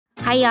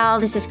Hi, y'all.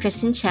 This is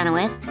Kristen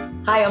Chenoweth.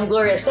 Hi, I'm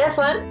Gloria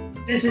Stefan.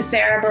 This is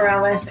Sarah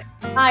Bareilles.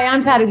 Hi,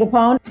 I'm Patti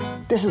LuPone.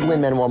 This is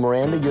Lin-Manuel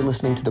Miranda. You're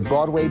listening to the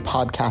Broadway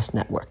Podcast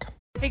Network.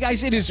 Hey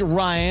guys, it is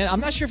Ryan. I'm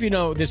not sure if you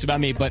know this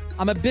about me, but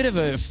I'm a bit of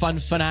a fun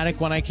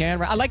fanatic when I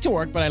can. I like to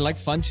work, but I like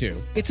fun too.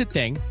 It's a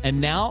thing. And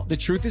now the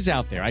truth is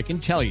out there. I can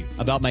tell you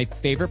about my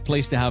favorite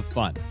place to have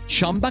fun.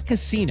 Chumba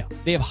Casino.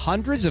 They have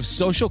hundreds of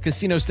social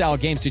casino style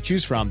games to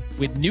choose from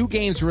with new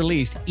games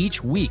released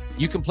each week.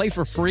 You can play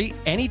for free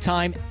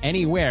anytime,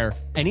 anywhere.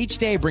 And each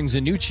day brings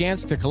a new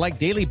chance to collect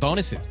daily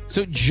bonuses.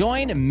 So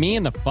join me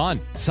in the fun.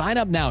 Sign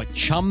up now at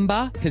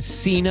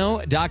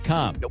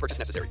ChumbaCasino.com. No purchase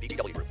necessary.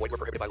 VGW Group. Void where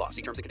prohibited by law.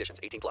 See terms and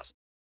conditions. 18+.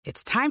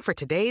 It's time for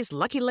today's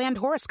Lucky Land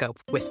horoscope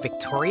with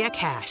Victoria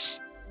Cash.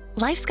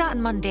 Life's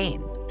gotten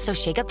mundane, so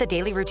shake up the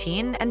daily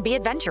routine and be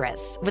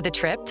adventurous with a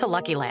trip to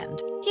Lucky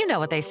Land. You know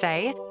what they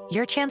say.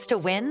 Your chance to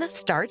win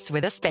starts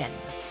with a spin.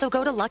 So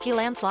go to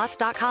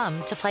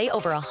LuckyLandSlots.com to play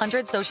over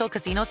 100 social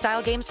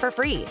casino-style games for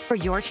free for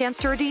your chance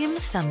to redeem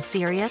some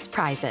serious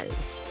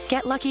prizes.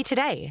 Get lucky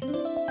today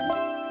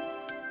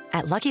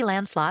at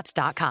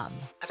LuckyLandSlots.com.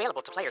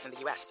 Available to players in the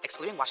U.S.,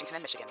 excluding Washington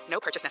and Michigan. No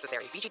purchase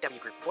necessary. VGW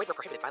Group. Void where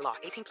prohibited by law.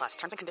 18+.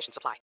 Terms and conditions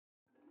apply.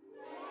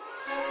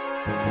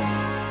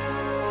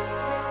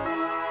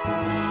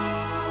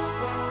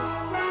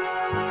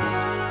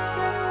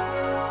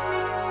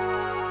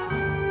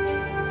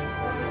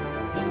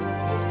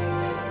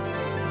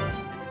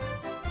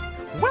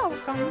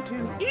 Welcome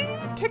to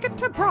E-Ticket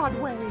to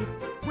Broadway,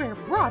 where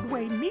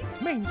Broadway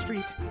meets Main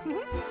Street.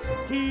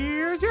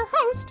 Here's your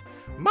host,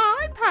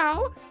 my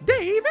pal,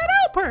 David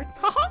Alpert.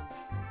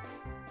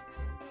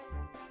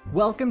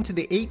 Welcome to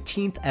the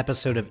 18th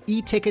episode of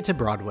E-Ticket to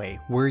Broadway,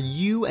 where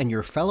you and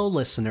your fellow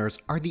listeners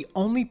are the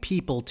only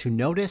people to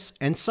notice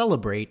and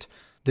celebrate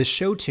the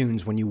show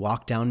tunes when you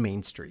walk down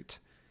Main Street.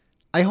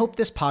 I hope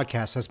this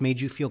podcast has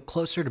made you feel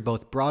closer to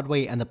both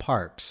Broadway and the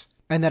parks,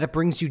 and that it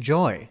brings you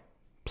joy.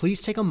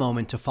 Please take a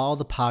moment to follow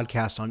the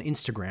podcast on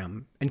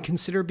Instagram and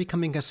consider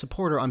becoming a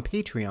supporter on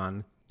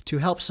Patreon to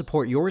help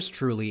support yours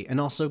truly and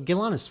also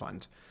Gilana's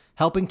Fund,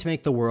 helping to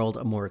make the world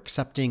a more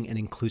accepting and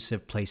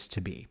inclusive place to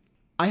be.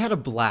 I had a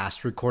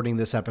blast recording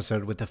this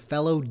episode with a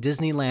fellow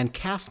Disneyland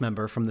cast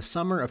member from the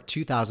summer of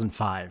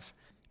 2005.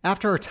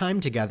 After our time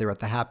together at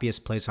the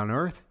happiest place on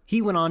earth,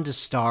 he went on to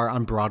star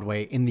on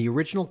Broadway in the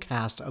original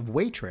cast of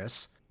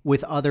Waitress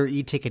with other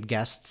E-Ticket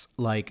guests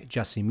like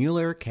Jesse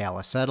Mueller,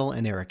 Kayla Settle,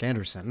 and Eric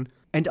Anderson,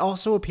 and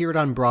also appeared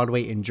on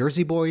Broadway in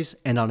Jersey Boys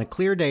and On a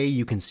Clear Day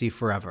You Can See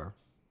Forever.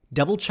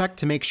 Double check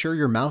to make sure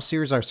your mouse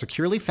ears are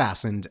securely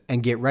fastened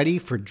and get ready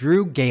for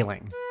Drew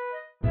Gehling.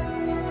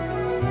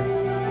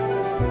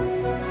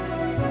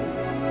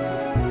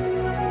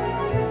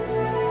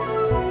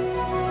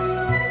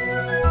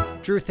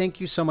 Drew, thank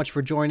you so much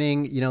for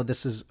joining. You know,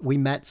 we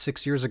met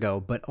 6 years ago,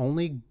 but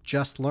only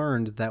just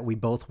learned that we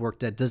both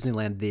worked at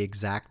Disneyland the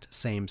exact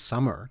same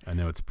summer. I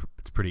know it's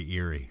pretty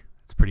eerie.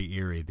 It's pretty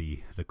eerie,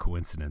 the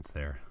coincidence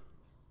there.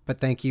 But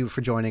thank you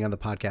for joining on the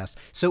podcast.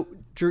 So,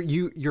 Drew,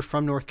 you're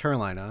from North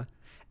Carolina.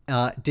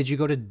 Did you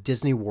go to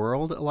Disney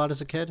World a lot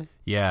as a kid?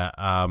 Yeah,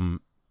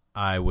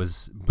 I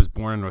was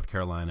born in North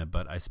Carolina,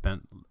 but I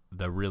spent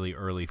the really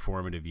early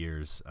formative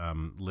years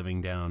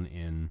living down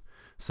in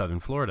Southern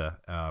Florida.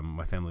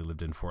 My family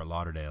lived in Fort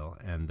Lauderdale,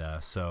 and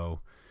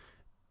so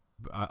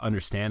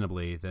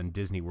understandably, then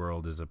Disney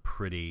World is a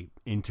pretty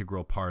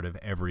integral part of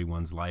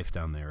everyone's life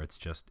down there.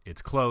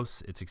 It's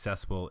close, it's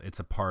accessible, it's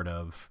a part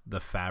of the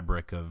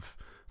fabric of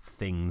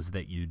things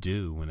that you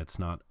do when it's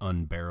not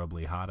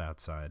unbearably hot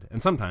outside,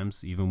 and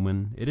sometimes even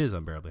when it is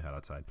unbearably hot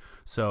outside.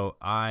 So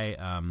I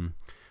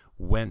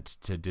went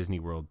to Disney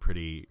World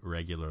pretty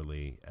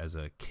regularly as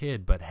a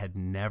kid, but had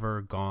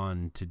never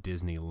gone to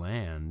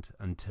Disneyland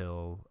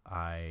until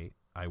I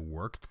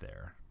worked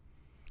there.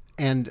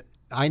 And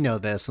I know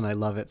this and I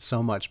love it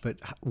so much, but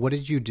what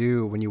did you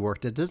do when you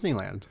worked at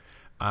Disneyland?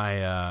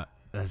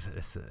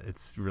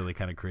 It's really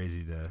kind of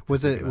crazy to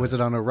was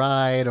it on a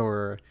ride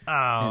or?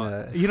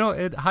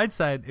 In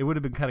hindsight, it would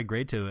have been kind of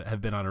great to have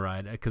been on a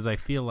ride, because I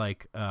feel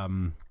like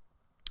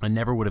I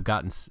never would have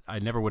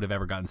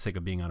ever gotten sick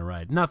of being on a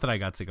ride. Not that I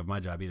got sick of my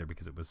job either,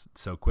 because it was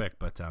so quick,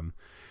 but I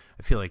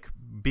feel like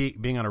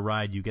being on a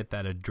ride, you get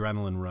that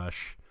adrenaline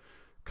rush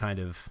kind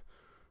of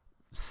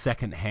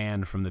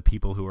secondhand from the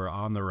people who are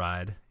on the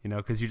ride,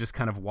 because you're just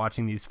kind of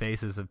watching these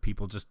faces of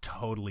people just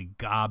totally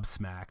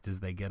gobsmacked as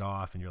they get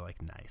off, and you're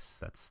like, nice,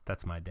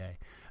 that's my day.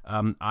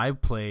 I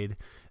played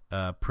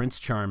Prince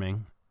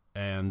Charming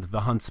and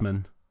the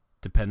Huntsman,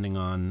 depending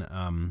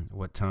on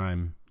what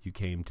time you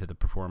came to the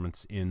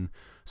performance, in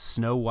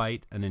Snow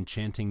White, an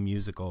Enchanting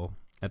Musical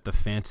at the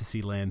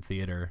Fantasyland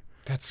Theater.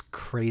 That's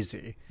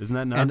crazy. Isn't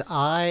that nuts?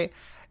 And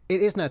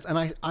it is nuts.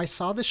 And I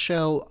saw the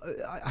show,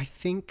 I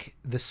think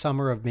the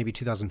summer of maybe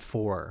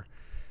 2004.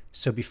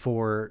 So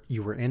before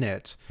you were in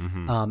it.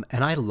 Mm-hmm.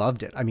 And I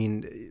loved it. I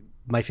mean,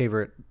 my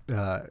favorite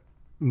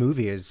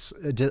movie of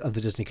the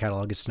Disney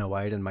catalog is Snow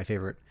White, and my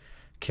favorite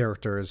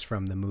characters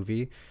from the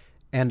movie.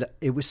 And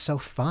it was so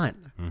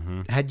fun.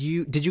 Mm-hmm.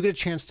 Did you get a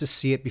chance to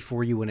see it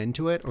before you went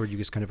into it, or you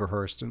just kind of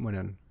rehearsed and went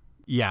in?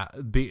 Yeah,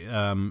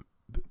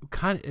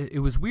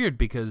 it was weird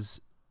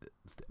because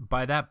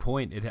by that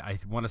point, I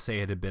want to say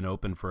it had been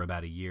open for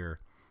about a year,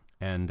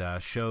 and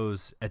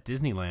shows at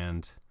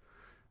Disneyland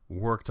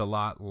worked a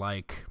lot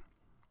like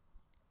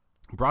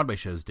Broadway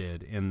shows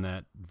did, in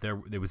that there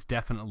was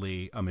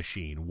definitely a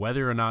machine.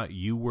 Whether or not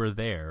you were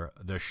there,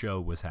 the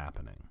show was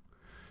happening.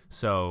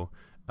 So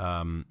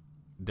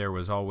there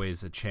was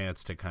always a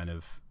chance to kind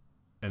of,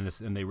 and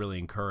they really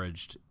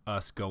encouraged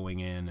us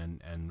going in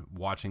and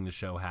watching the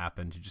show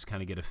happen to just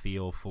kind of get a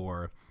feel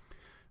for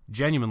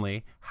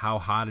genuinely how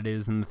hot it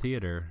is in the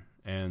theater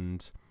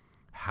and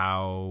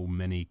how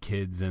many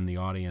kids in the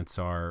audience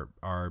are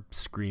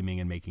screaming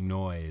and making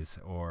noise,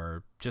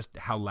 or just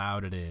how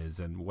loud it is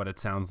and what it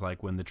sounds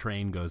like when the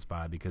train goes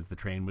by, because the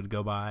train would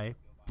go by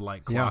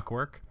like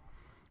clockwork.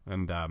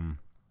 And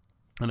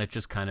it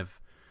just kind of,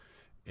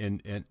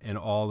 in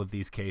all of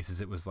these cases,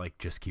 it was like,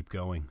 just keep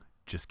going,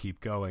 just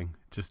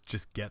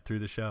get through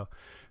the show.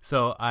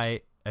 So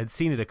I had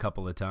seen it a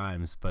couple of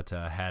times, but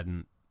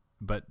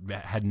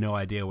had no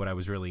idea what I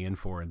was really in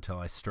for until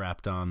I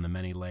strapped on the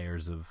many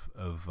layers of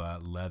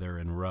leather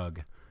and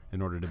rug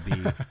in order to be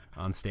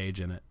on stage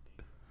in it.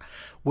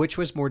 Which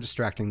was more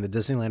distracting, the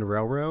Disneyland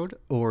Railroad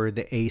or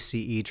the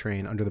ACE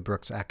train under the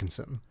Brooks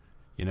Atkinson?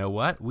 You know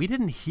what? We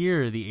didn't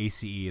hear the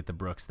ACE at the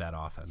Brooks that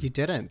often. You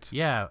didn't?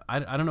 Yeah, I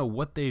don't know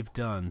what they've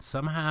done.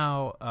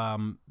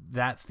 Somehow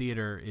that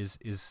theater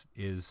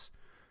is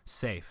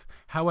safe.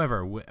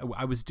 However,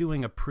 I was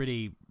doing a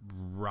pretty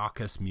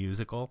raucous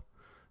musical,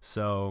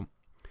 so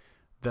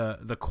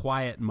the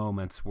quiet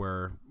moments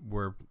were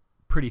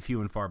pretty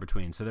few and far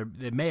between. So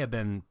it may have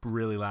been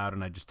really loud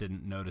and I just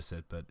didn't notice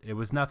it, but it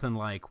was nothing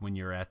like when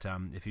you're at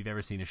if you've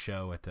ever seen a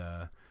show at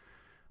the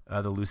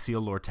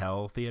Lucille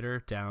Lortel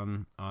Theater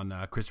down on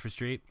Christopher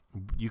Street.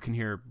 You can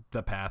hear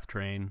the PATH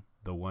train,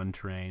 the one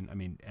train. I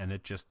mean, and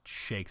it just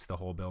shakes the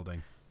whole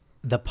building.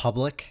 The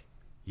public.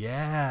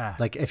 Yeah.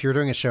 Like if you're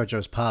doing a show at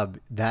Joe's Pub,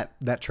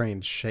 that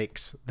train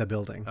shakes the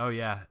building. Oh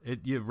yeah,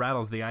 it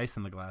rattles the ice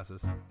in the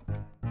glasses.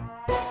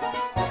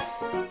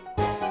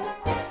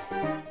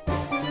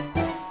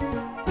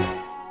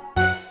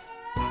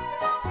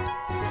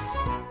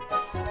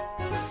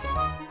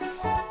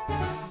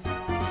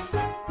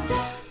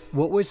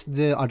 What was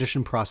the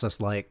audition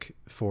process like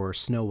for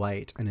Snow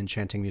White, an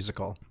Enchanting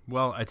Musical?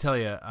 Well, I tell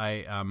you,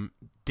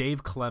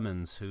 Dave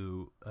Clemens,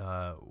 who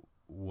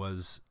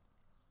was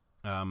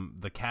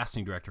the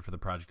casting director for the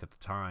project at the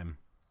time,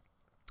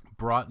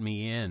 brought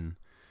me in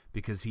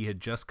because he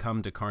had just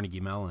come to Carnegie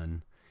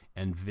Mellon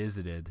and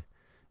visited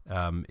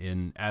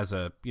as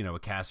a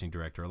casting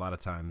director. A lot of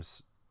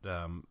times,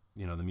 the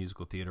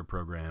musical theater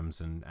programs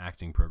and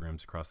acting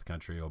programs across the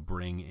country will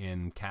bring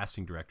in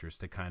casting directors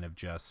to kind of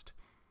just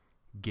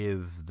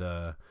give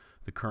the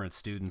current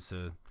students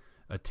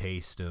a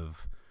taste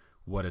of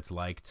what it's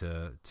like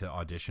to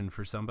audition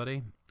for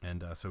somebody.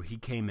 And so he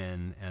came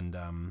in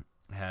and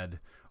had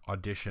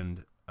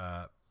auditioned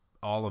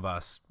all of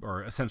us,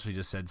 or essentially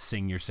just said,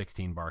 sing your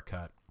 16-bar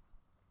cut.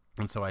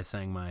 And so I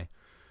sang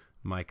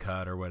my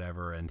cut or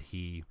whatever, and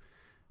he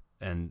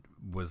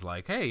was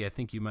like, hey, I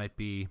think you might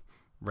be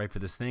right for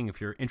this thing. If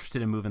you're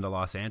interested in moving to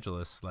Los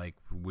Angeles, like,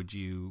 would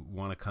you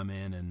want to come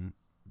in and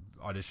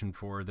audition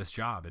for this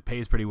job? It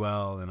pays pretty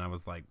well. And I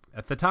was like,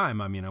 at the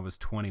time, I was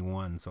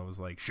 21, so I was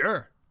like,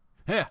 sure,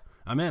 yeah,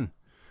 I'm in.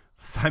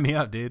 Sign me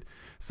up, dude.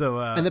 So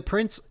and the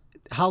Prince,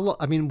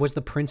 was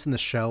the Prince in the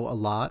show a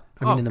lot?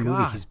 In the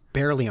movie, he's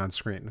barely on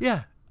screen.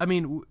 Yeah,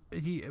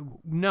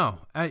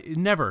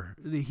 never.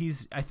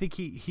 I think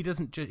he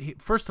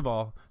doesn't. First of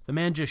all, the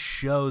man just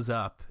shows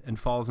up and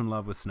falls in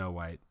love with Snow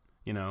White.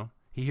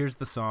 He hears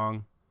the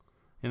song,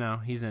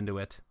 he's into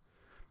it.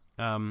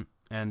 And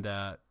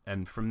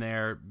from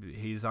there,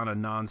 he's on a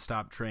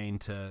nonstop train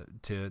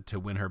to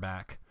win her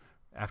back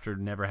after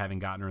never having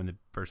gotten her in the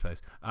first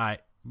place.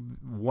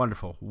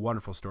 Wonderful,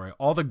 wonderful story.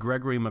 All the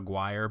Gregory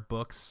Maguire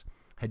books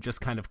had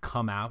just kind of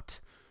come out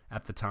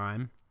at the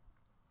time,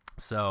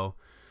 so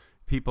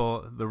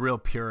people, the real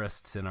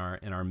purists in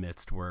our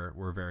midst,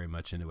 were very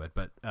much into it.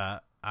 But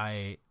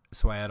I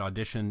had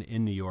auditioned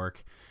in New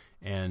York.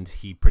 And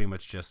he pretty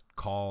much just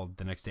called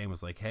the next day and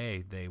was like,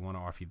 hey, they want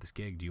to offer you this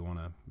gig.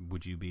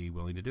 Would you be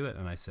willing to do it?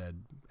 And I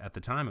said, at the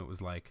time,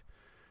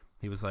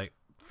 he was like,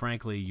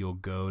 frankly, you'll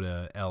go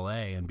to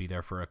LA and be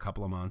there for a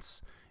couple of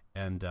months.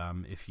 And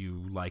if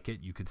you like it,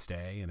 you could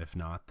stay. And if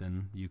not,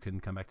 then you can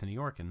come back to New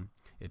York. And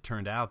it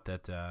turned out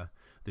that the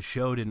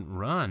show didn't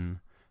run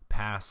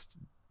past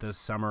the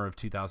summer of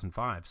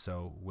 2005.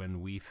 So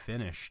when we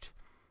finished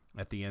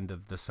at the end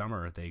of the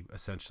summer, they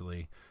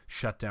essentially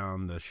shut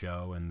down the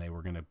show, and they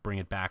were going to bring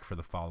it back for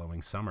the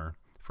following summer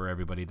for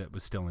everybody that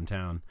was still in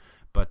town.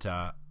 But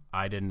I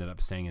didn't end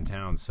up staying in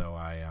town, so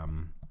I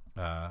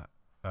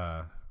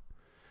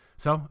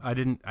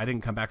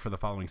didn't come back for the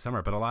following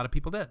summer. But a lot of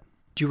people did.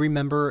 Do you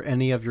remember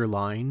any of your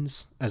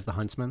lines as the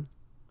huntsman?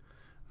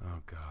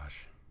 Oh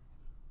gosh,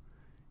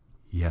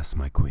 yes,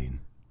 my queen.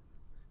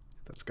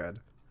 That's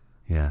good.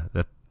 Yeah,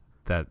 that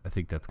I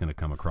think that's going to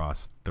come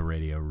across the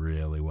radio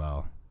really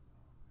well.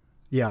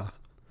 Yeah.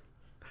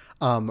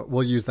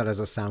 We'll use that as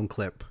a sound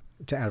clip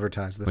to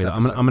advertise this Wait,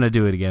 episode. I'm gonna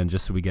do it again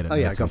just so we get it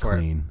nice go and for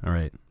clean. All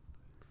right.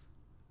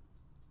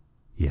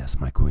 Yes,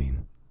 my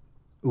queen.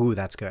 Ooh,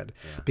 that's good.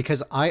 Yeah.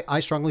 Because I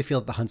strongly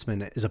feel that the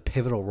huntsman is a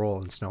pivotal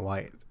role in Snow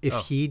White. If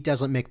he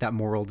doesn't make that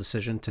moral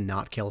decision to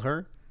not kill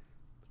her,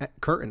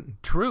 curtain.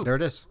 True. There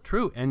it is.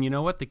 True. And you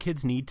know what? The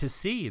kids need to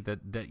see that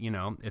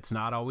it's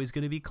not always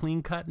going to be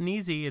clean cut and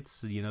easy.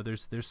 It's,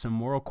 there's some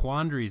moral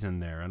quandaries in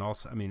there. And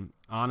also, I mean,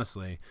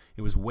 honestly,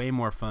 it was way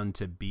more fun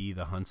to be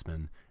the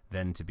huntsman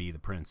than to be the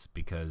prince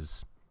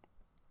because,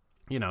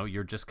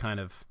 you're just kind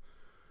of,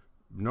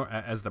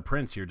 as the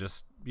prince, you're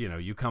just,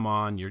 you come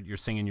on, you're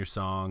singing your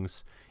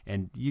songs,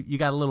 and you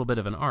got a little bit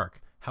of an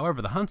arc.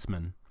 However, the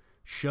huntsman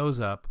shows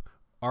up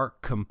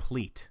arc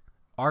complete.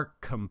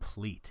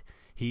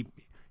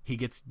 He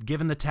gets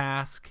given the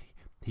task.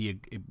 He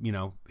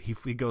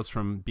goes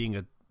from being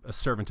a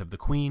servant of the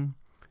queen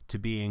to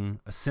being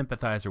a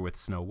sympathizer with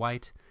Snow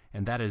White,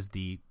 and that is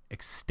the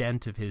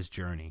extent of his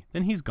journey.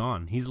 Then he's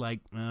gone. He's like,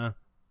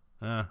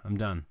 I'm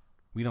done.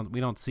 We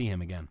don't see him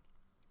again.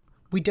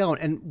 We don't.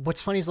 And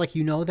what's funny is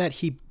that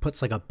he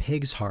puts like a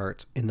pig's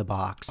heart in the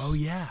box. Oh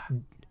yeah.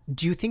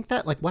 Do you think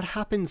that what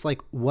happens?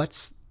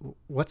 What's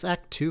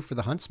Act 2 for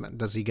the huntsman?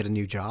 Does he get a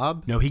new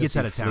job? No, he gets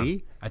out of flee?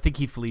 town. I think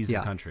he flees the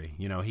country.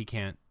 He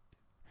can't.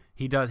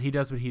 He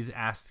does what he's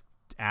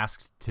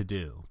asked to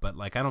do. But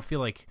I don't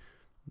feel like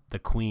the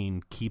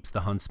queen keeps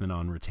the huntsman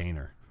on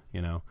retainer.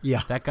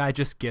 Yeah. That guy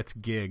just gets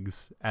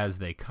gigs as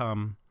they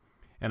come.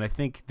 And I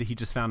think that he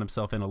just found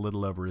himself in a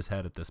little over his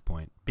head at this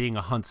point. Being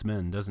a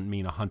huntsman doesn't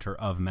mean a hunter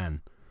of men.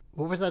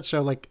 What was that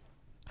show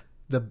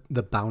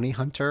the Bounty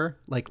Hunter?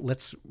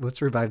 Let's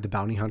revive the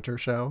Bounty Hunter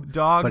show.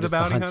 Dog but the it's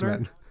Bounty the huntsman.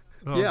 Hunter?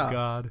 Oh yeah.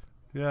 God.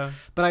 Yeah.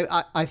 But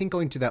I think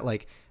going to that,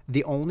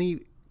 the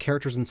only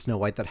characters in Snow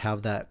White that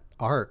have that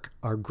arc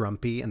are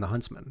Grumpy and the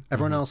huntsman.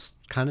 Everyone else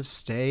kind of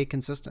stay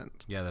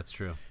consistent. Yeah, that's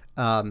true.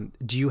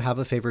 Do you have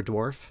a favorite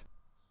dwarf?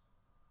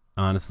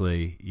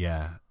 Honestly,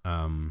 yeah.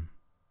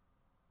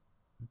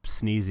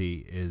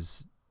 Sneezy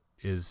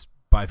is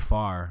by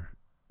far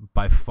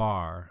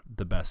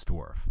the best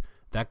dwarf.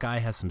 That guy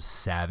has some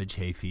savage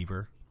hay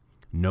fever.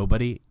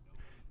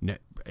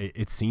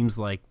 It seems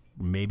like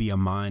maybe a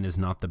mine is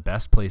not the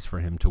best place for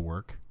him to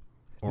work,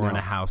 or in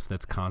a house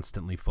that's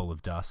constantly full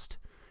of dust.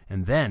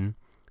 And then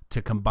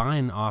to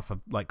combine off of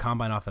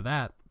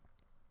that,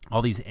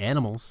 all these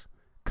animals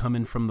come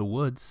in from the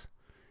woods.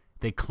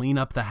 They clean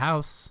up the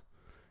house.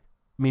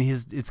 I mean,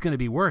 it's going to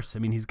be worse. I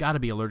mean, he's got to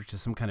be allergic to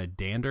some kind of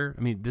dander.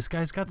 I mean, this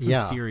guy's got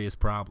some serious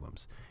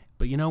problems.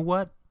 But you know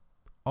what?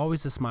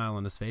 Always a smile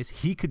on his face.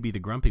 He could be the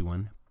grumpy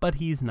one, but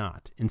he's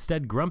not.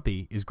 Instead,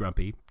 Grumpy is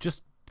grumpy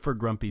just for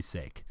Grumpy's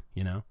sake.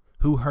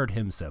 Who hurt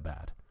him so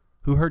bad?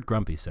 Who hurt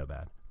Grumpy so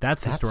bad?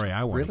 That's the story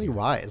I want. Really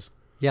wise.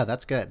 Yeah,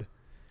 that's good.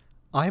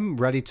 I'm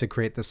ready to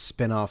create this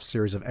spin-off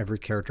series of every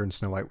character in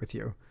Snow White with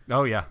you.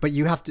 Oh yeah. But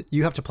you have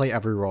to play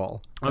every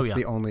role. That's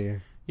the only.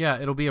 Yeah,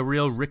 it'll be a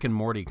real Rick and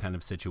Morty kind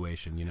of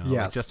situation, Yes.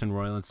 like Justin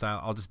Roiland style.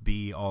 I'll just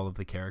be all of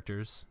the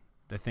characters.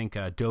 I think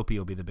Dopey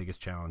will be the biggest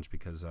challenge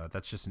because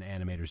that's just an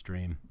animator's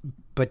dream.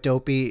 But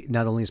Dopey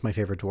not only is my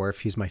favorite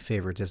dwarf, he's my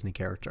favorite Disney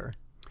character.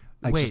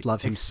 I just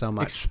love him so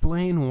much.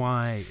 Explain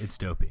why it's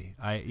Dopey.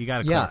 You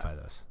got to clarify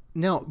this.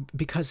 No,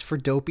 because for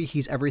Dopey,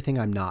 he's everything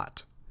I'm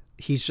not.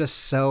 He's just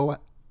so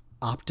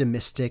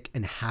optimistic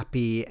and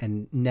happy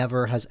and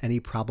never has any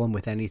problem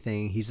with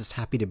anything. He's just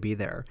happy to be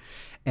there.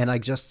 And I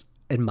just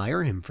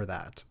admire him for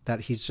that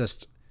he's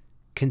just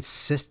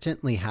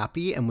consistently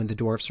happy. And when the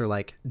dwarfs are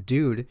like,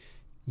 dude,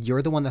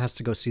 you're the one that has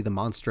to go see the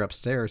monster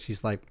upstairs,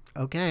 he's like,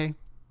 okay.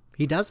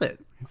 He does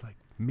it. He's like,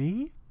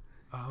 me?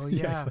 Oh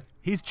yeah.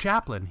 He's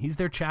chaplain. He's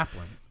their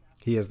chaplain.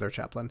 He is their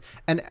chaplain.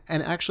 And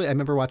actually, I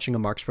remember watching a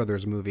Marx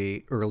Brothers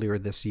movie earlier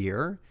this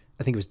year.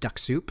 I think it was Duck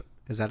Soup.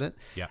 Is that it?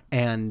 Yeah.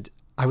 And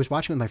I was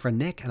watching with my friend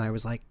Nick, and I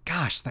was like,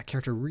 gosh, that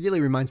character really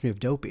reminds me of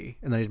Dopey.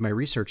 And then I did my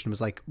research, and it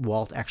was like,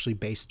 Walt actually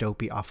based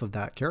Dopey off of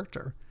that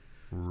character.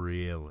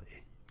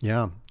 Really?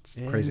 Yeah. It's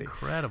crazy.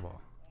 Incredible.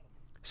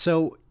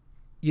 So,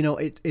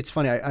 it's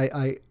funny.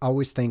 I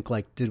always think,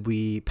 did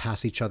we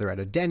pass each other at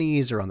a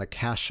Denny's or on the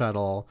cash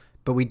shuttle?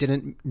 But we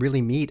didn't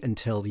really meet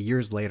until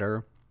years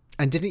later,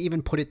 and didn't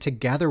even put it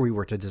together we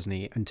were to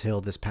Disney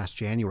until this past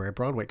January at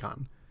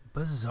BroadwayCon.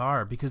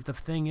 Bizarre, because the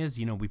thing is,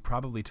 we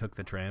probably took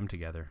the tram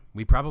together.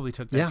 We probably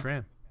took that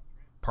tram.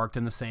 Parked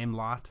in the same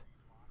lot.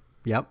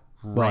 Yep.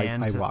 Well, I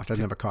walked. I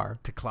didn't have a car.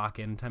 To clock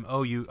in time.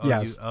 You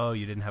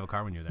didn't have a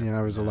car when you were there. Yeah,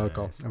 I was a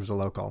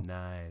local.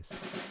 Nice.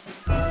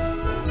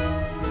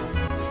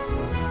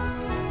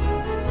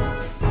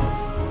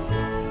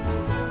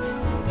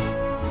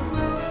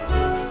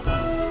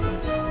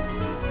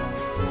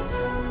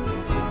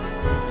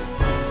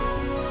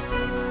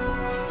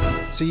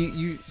 So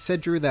you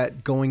said, Drew,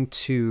 that going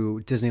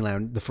to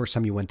Disneyland, the first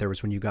time you went there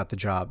was when you got the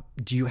job.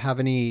 Do you have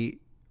any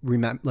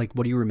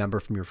what do you remember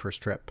from your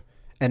first trip?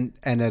 And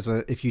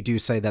if you do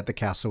say that the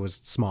castle was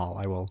small,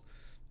 I will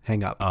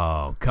hang up.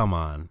 Oh, come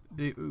on.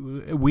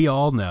 We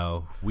all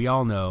know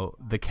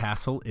the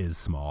castle is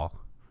small.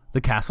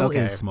 The castle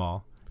is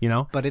small. You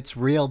know, but it's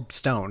real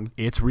stone.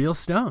 It's real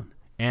stone,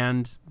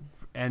 and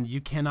you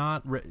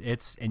cannot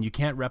you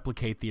can't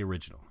replicate the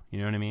original. You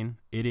know what I mean?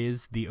 It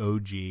is the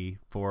OG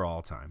for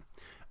all time.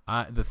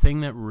 The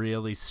thing that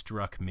really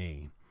struck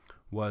me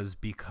was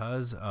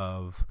because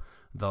of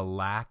the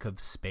lack of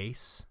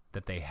space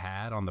that they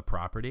had on the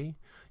property.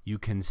 You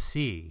can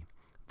see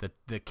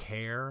the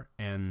care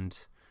and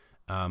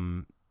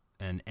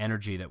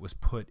energy that was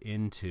put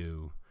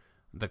into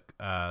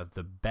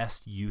the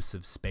best use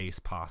of space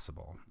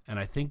possible. And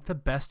I think the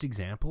best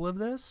example of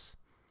this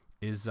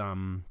is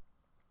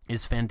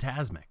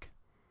Fantasmic,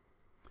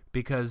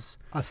 because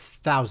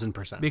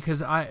 1,000%.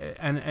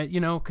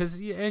 Because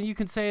you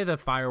can say the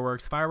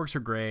fireworks are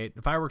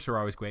great. Fireworks are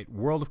always great.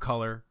 World of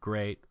Color,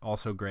 great,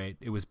 also great.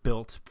 It was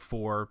built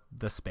for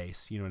the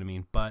space, you know what I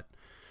mean? But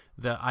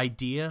the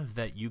idea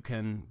that you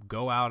can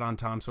go out on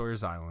Tom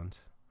Sawyer's Island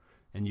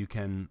and you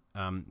can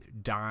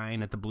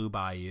dine at the Blue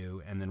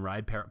Bayou and then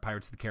ride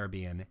Pirates of the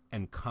Caribbean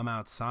and come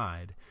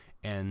outside,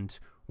 and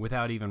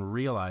without even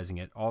realizing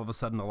it, all of a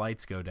sudden the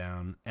lights go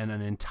down and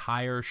an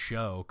entire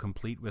show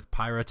complete with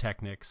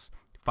pyrotechnics,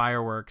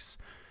 fireworks,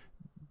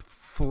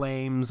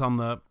 flames on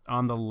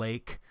the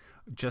lake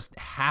just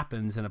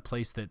happens in a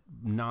place that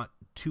not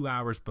 2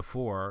 hours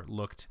before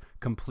looked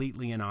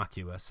completely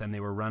innocuous, and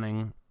they were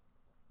running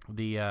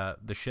the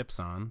ships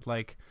on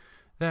like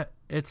that.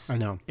 It's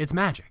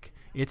magic.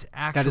 It's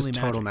actually that is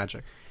total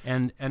magic.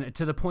 And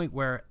to the point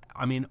where,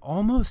 I mean,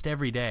 almost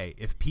every day,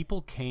 if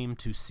people came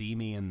to see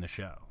me in the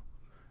show,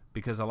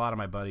 because a lot of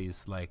my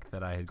buddies like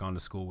that I had gone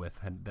to school with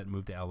that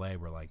moved to LA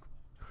were like,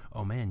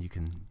 "Oh man, you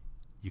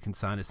can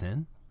sign us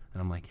in?"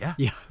 And I'm like, yeah.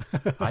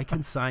 I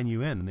can sign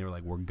you in. And they were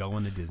like, "We're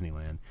going to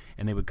Disneyland."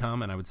 And they would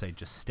come and I would say,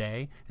 "Just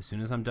stay. As soon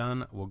as I'm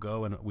done, we'll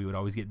go." And we would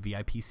always get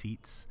VIP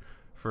seats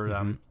for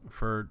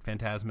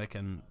Fantasmic,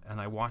 and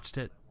I watched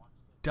it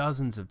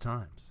dozens of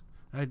times.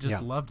 I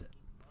just loved it.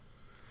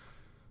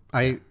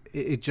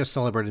 It just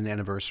celebrated an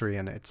anniversary,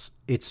 and it's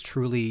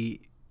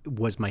truly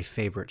was my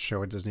favorite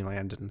show at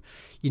Disneyland. And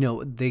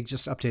they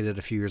just updated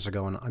a few years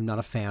ago, and I'm not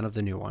a fan of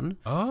the new one.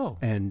 Oh,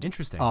 and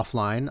interesting.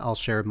 Offline, I'll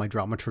share my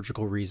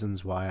dramaturgical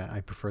reasons why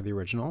I prefer the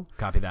original.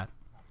 Copy that.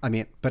 I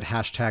mean, but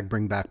hashtag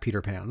bring back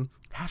Peter Pan.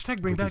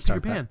 Hashtag bring back Peter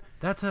Pan.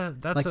 That's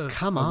a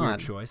come on.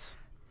 Weird choice.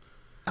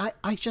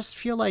 I just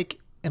feel like,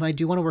 and I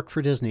do want to work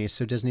for Disney,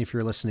 so Disney, if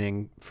you're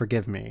listening,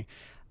 forgive me.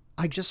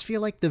 I just feel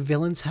like the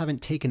villains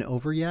haven't taken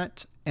over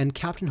yet, and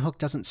Captain Hook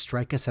doesn't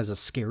strike us as a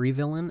scary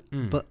villain.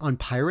 But on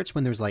Pirates,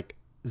 when there's like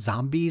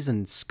zombies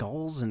and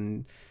skulls,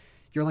 and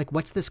you're like,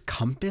 what's this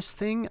compass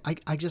thing?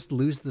 I just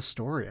lose the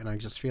story, and I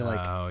just feel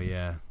like, oh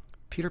yeah,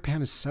 Peter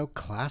Pan is so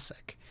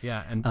classic.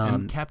 Yeah,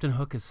 and Captain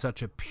Hook is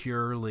such a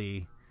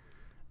purely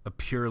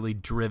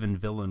driven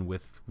villain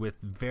with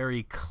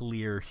very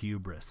clear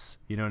hubris.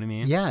 You know what I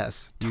mean?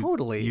 Yes,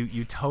 totally.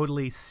 You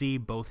totally see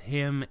both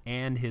him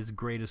and his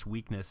greatest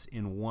weakness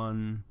in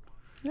one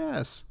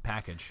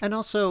package. And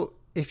also,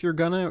 if you're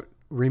gonna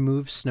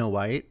remove Snow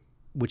White,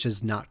 which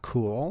is not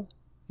cool,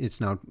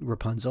 it's now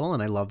Rapunzel,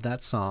 and I love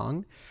that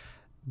song.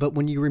 But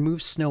when you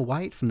remove Snow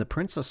White from the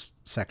princess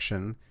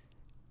section,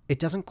 it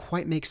doesn't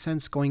quite make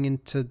sense going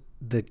into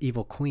the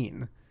evil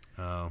queen.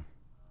 Oh.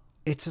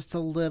 It's just a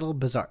little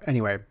bizarre.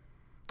 Anyway,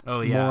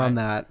 more on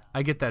that.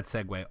 I get that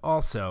segue.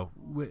 Also,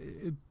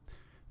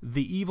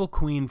 the evil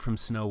queen from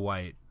Snow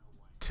White,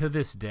 to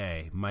this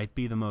day, might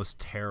be the most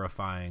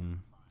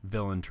terrifying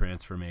villain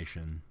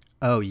transformation.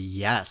 Oh,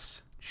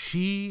 yes.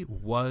 She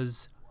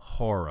was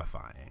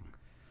horrifying.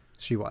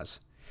 She was.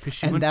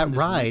 And that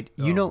ride,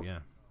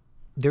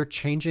 they're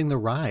changing the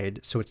ride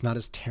so it's not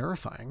as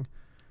terrifying.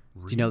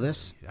 Really? Do you know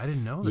this? I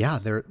didn't know this. Yeah,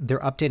 they're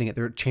updating it.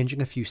 They're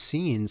changing a few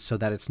scenes so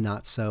that it's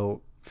not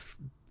so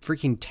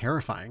freaking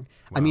terrifying.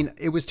 Wow. I mean,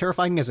 it was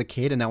terrifying as a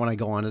kid, and now when I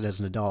go on it as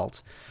an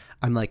adult,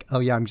 I'm like, oh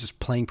yeah, I'm just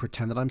playing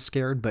pretend that I'm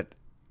scared. But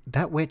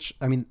that witch,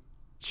 I mean,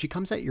 she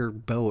comes at your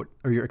boat,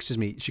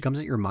 she comes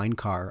at your mine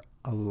car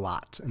a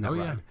lot in that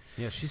ride.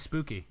 Yeah, she's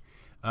spooky.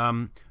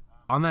 On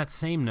that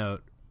same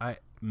note,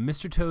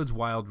 Mr. Toad's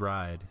Wild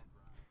Ride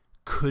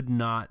could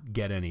not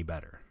get any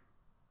better.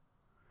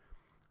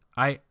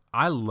 I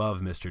love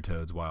Mr.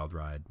 Toad's Wild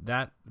Ride.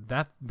 That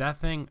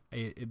thing,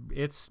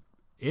 it's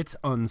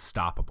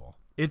unstoppable.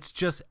 It's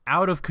just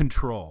out of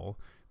control,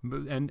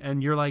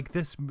 and you're like,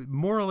 this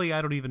morally,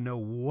 I don't even know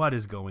what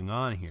is going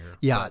on here.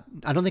 Yeah,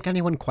 I don't think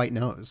anyone quite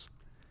knows.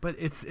 But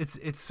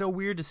it's so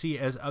weird to see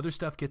as other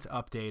stuff gets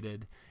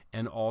updated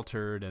and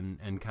altered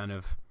and kind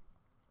of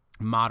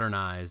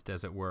modernized,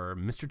 as it were.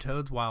 Mr.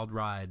 Toad's Wild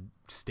Ride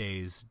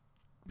stays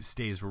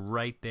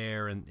right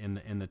there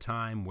in the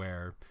time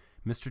where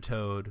Mr.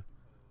 Toad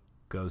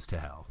goes to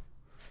hell.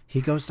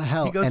 He goes to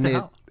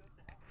hell.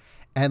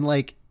 And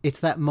like, it's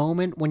that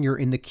moment when you're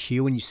in the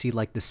queue and you see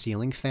like the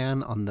ceiling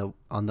fan on the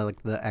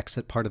like the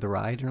exit part of the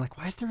ride, and you're like,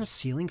 why is there a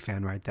ceiling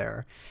fan right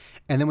there?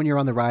 And then when you're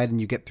on the ride and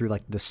you get through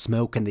like the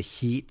smoke and the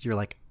heat, you're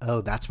like,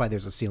 oh, that's why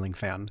there's a ceiling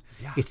fan.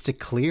 Yeah. It's to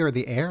clear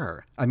the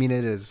air. I mean,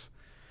 it's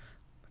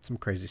some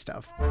crazy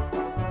stuff.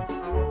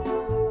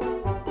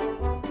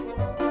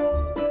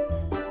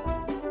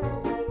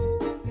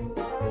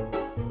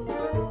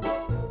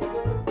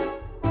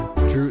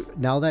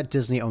 now that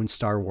Disney owns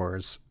Star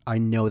Wars, I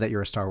know that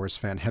you're a Star Wars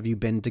fan. Have you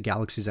been to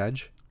Galaxy's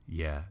Edge?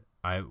 Yeah,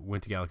 I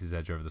went to Galaxy's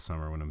Edge over the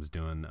summer when I was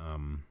doing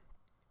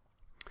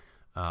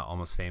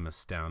Almost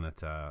Famous down at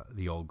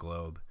the Old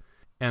Globe.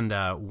 And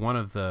one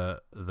of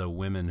the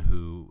women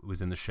who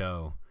was in the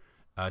show,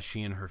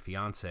 she and her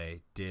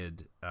fiance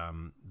did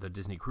the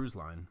Disney Cruise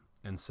Line,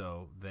 and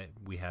so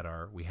we had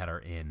our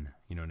in,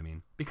 you know what I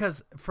mean?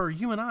 Because for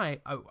you and I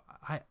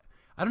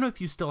don't know if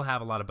you still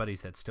have a lot of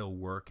buddies that still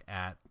work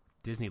at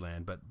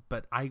Disneyland,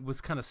 but I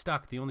was kind of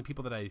stuck. The only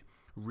people that I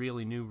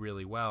really knew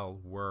really well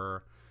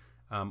were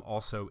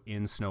also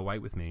in Snow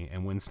White with me,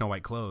 and when Snow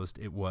White closed,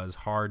 it was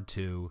hard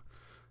to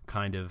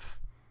kind of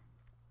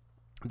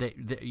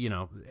you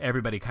know,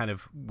 everybody kind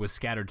of was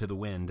scattered to the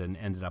wind and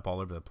ended up all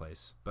over the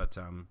place. But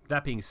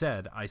that being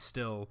said, I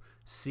still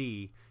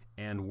see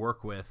and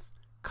work with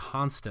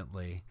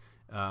constantly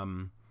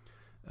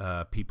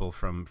people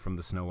from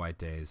the Snow White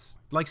days,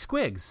 like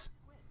Squigs.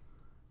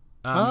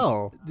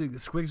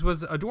 Squigs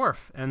was a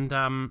dwarf, and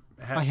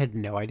I had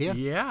no idea.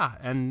 Yeah,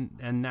 and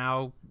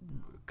now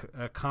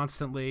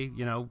constantly,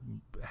 you know,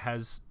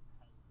 has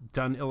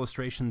done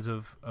illustrations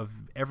of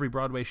every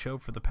Broadway show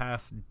for the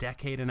past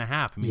decade and a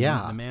half. I mean,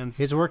 the man's,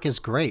 his work is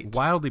great,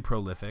 wildly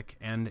prolific,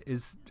 and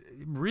is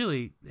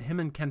really, him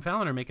and Ken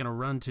Fallon are making a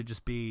run to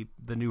just be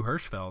the new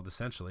Hirschfeld,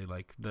 essentially.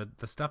 Like the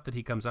stuff that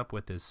he comes up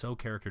with is so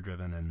character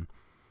driven, and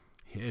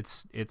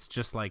it's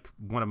just like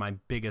one of my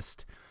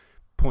biggest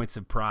points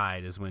of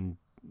pride is when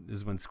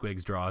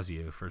Squigs draws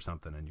you for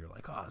something and you're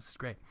like, oh, this is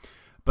great.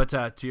 But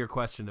to your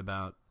question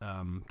about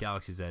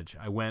Galaxy's Edge,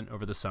 I went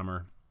over the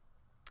summer,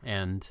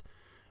 and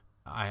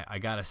I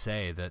gotta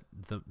say that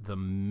the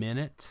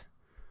minute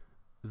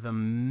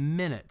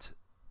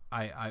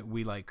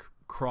we like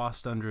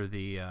crossed under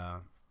the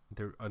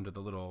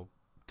little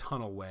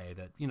tunnel way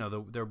that, you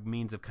know, their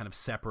means of kind of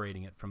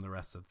separating it from the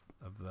rest of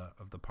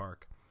the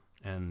park,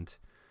 and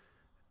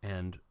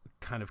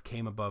kind of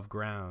came above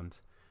ground,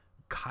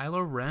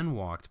 Kylo Ren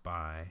walked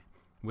by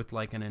with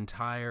like an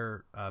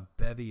entire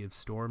bevy of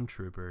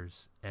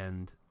stormtroopers,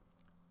 and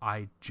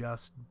I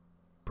just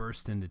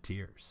burst into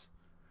tears.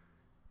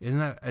 Isn't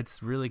that?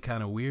 It's really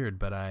kind of weird,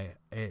 but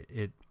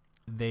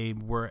they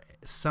were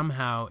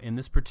somehow in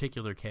this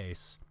particular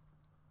case,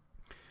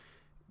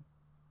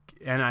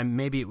 and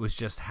maybe it was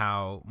just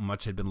how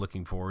much I'd been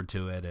looking forward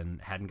to it and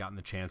hadn't gotten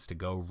the chance to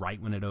go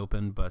right when it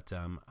opened. But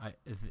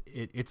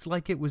it's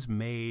like it was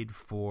made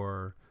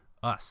for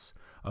us,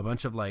 a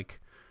bunch of like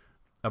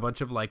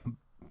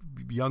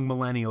young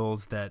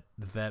millennials that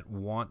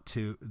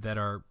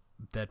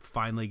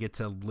finally get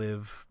to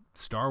live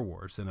Star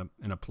Wars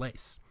in a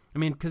place. I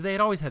mean, because they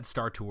had always had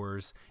Star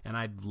Tours, and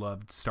I'd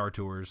loved Star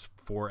Tours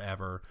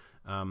forever.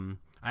 I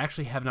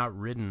actually have not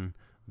ridden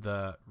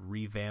the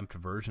revamped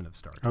version of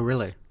Star Tours. Oh,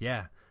 really?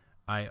 Yeah.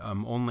 I've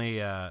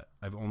only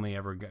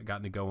ever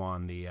gotten to go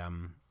on the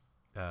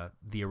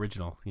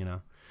original, you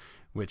know,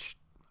 which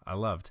I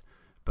loved.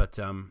 But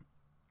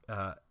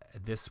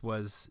this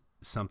was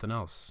something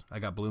else. I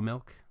got blue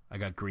milk. I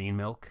got green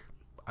milk.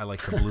 I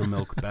like the blue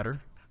milk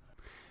better.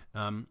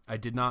 I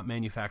did not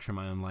manufacture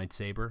my own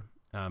lightsaber.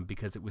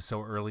 Because it was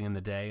so early in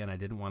the day, and I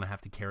didn't want to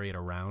have to carry it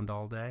around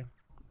all day.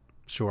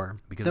 Sure.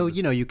 Though,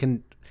 you know, you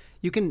can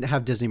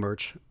have Disney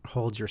merch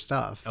hold your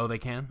stuff. Oh, they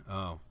can?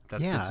 Oh,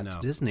 that's good to know. Yeah, it's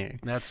Disney.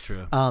 That's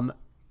true.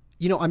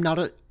 You know, I'm not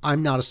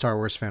a Star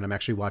Wars fan. I'm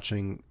actually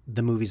watching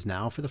the movies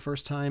now for the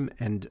first time,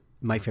 and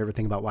my favorite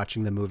thing about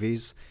watching the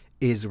movies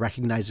is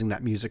recognizing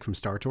that music from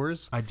Star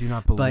Tours. I do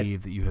not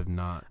believe that you have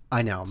not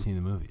seen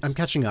the movies. I'm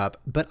catching up,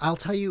 but I'll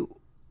tell you,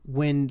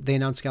 when they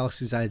announced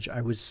Galaxy's Edge,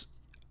 I was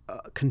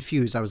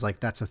confused. I was like,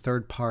 that's a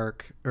third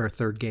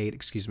gate,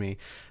 excuse me.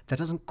 That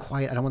doesn't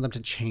quite, I don't want them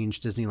to change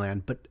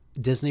Disneyland, but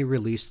Disney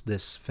released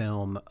this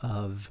film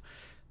of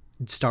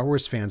Star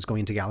Wars fans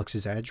going to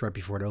Galaxy's Edge right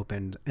before it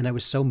opened. And I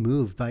was so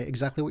moved by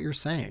exactly what you're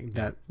saying,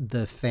 that the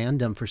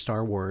fandom for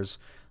Star Wars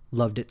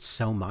loved it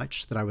so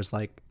much that I was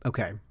like,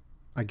 okay,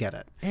 I get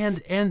it.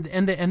 And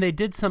they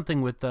did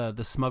something with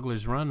the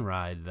Smuggler's Run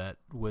ride that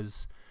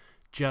was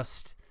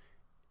just,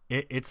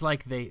 it's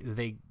like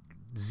they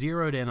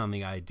zeroed in on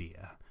the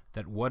idea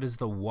that what is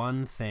the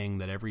one thing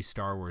that every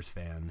Star Wars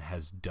fan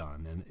has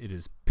done, and it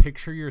is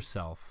picture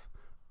yourself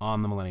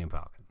on the Millennium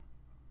Falcon.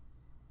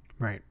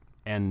 Right.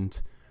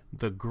 And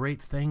the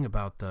great thing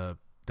about the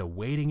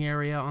waiting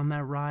area on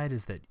that ride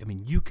is that, I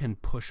mean, you can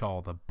push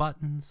all the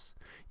buttons.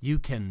 You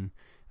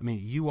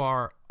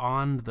are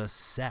on the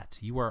set.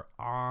 You are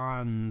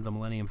on the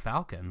Millennium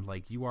Falcon.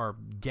 Like, you are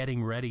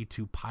getting ready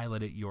to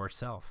pilot it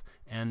yourself.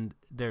 And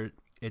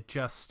it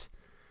just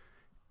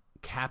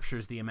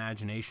captures the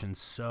imagination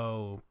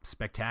so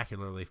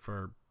spectacularly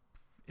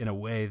in a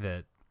way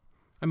that,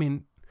 I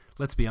mean,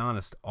 let's be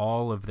honest,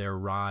 all of their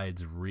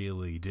rides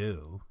really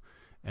do.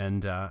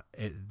 And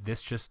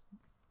this just,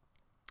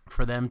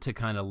 for them to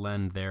kind of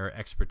lend their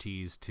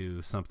expertise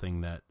to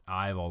something that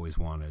I've always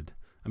wanted,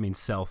 I mean,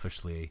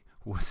 selfishly,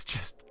 was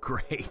just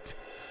great.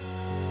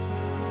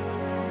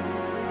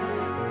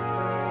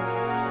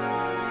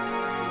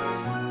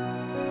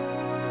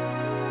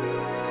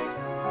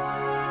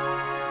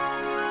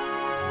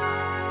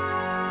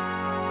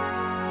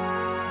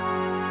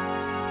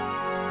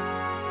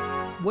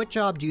 What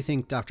job do you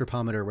think Dr.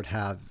 Palmater would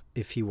have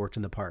if he worked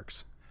in the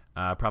parks?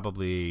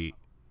 Probably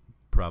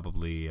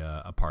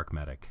a park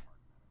medic.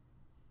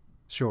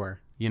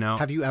 Sure. You know,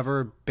 have you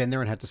ever been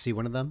there and had to see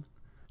one of them?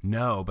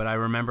 No, but I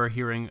remember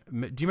hearing.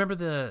 Do you remember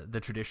the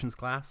traditions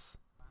class?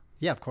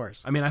 Yeah, of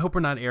course. I mean, I hope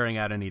we're not airing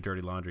out any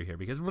dirty laundry here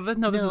because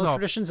this is all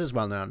traditions is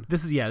well known.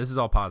 This is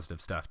all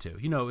positive stuff too.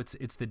 You know,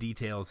 it's the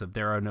details of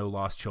there are no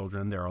lost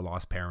children, there are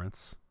lost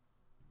parents.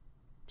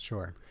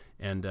 Sure.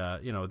 And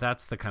you know,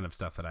 that's the kind of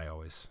stuff that I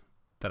always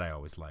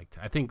liked.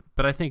 I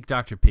think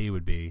Dr. P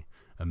would be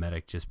a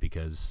medic just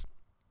because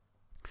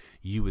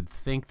you would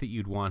think that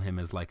you'd want him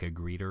as like a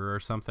greeter or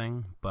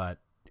something, but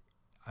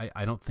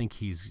I don't think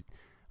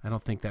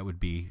that would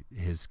be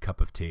his cup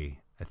of tea.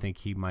 I think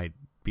he might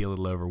be a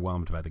little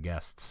overwhelmed by the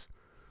guests.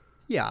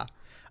 Yeah.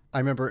 I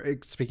remember,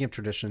 speaking of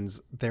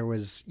traditions, there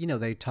was,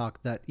 they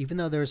talk that even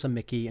though there's a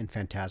Mickey in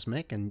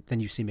Fantasmic, and then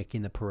you see Mickey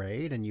in the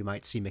parade, and you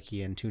might see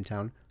Mickey in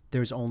Toontown,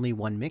 there's only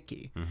one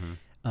Mickey,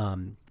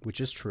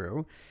 which is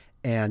true.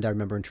 And I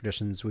remember in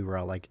traditions, we were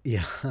all like,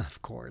 yeah,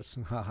 of course,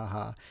 ha ha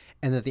ha.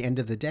 And at the end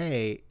of the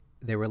day,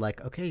 they were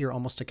like, okay, you're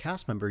almost a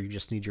cast member. You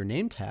just need your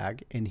name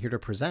tag and here to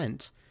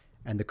present.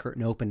 And the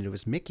curtain opened and it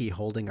was Mickey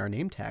holding our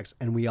name tags.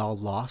 And we all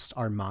lost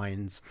our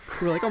minds.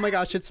 We were like, oh my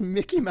gosh, it's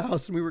Mickey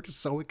Mouse. And we were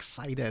so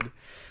excited.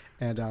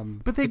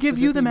 And but they give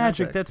you the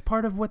magic. That's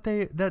part of what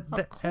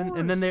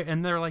and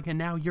then they're like, and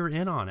now you're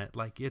in on it.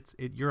 Like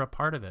you're a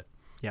part of it.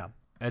 Yeah.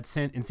 In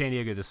San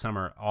Diego this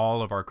summer,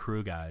 all of our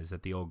crew guys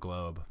at the Old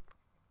Globe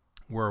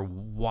were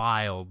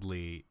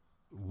wildly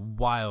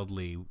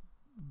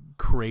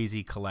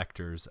crazy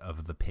collectors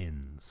of the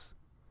pins.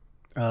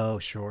 Oh,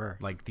 sure.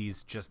 Like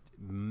these just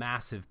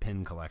massive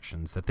pin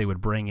collections that they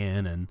would bring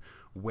in and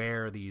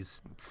wear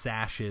these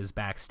sashes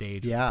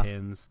backstage with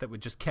pins that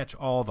would just catch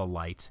all the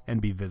light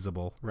and be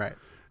visible. Right.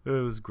 It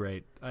was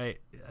great.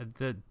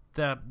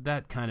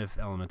 That kind of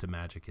element of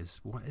magic it's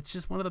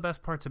just one of the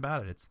best parts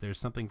about it. There's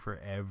something for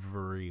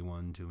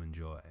everyone to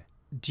enjoy.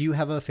 Do you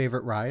have a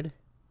favorite ride?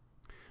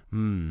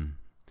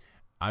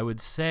 I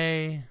would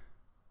say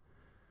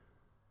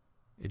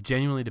it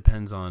genuinely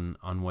depends on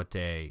what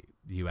day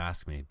you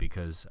ask me,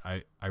 because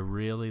I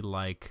really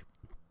like,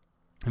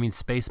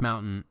 Space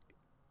Mountain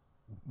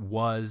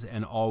was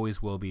and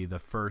always will be the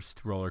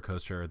first roller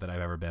coaster that I've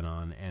ever been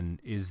on, and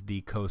is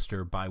the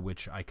coaster by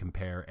which I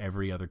compare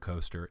every other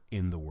coaster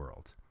in the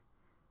world.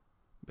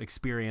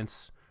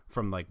 Experience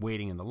from like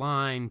waiting in the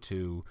line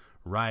to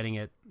riding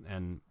it,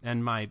 and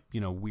my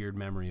weird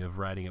memory of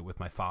riding it with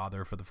my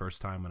father for the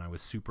first time when I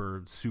was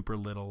super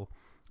little,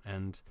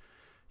 and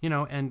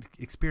and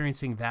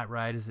experiencing that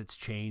ride as it's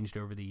changed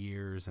over the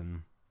years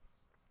and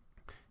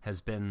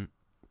has been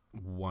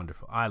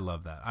wonderful. I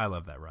love that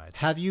ride.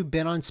 Have you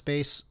been on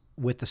Space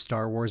with the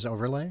Star Wars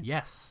overlay?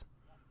 Yes.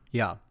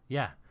 Yeah.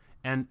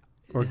 And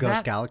or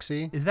Ghost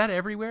Galaxy? Is that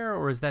everywhere,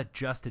 or is that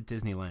just at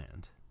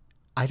Disneyland?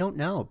 I don't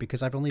know,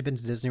 because I've only been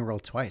to Disney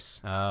World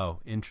twice. Oh,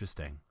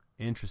 interesting.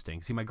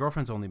 See, my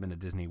girlfriend's only been to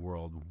Disney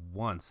World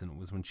once, and it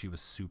was when she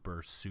was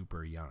super,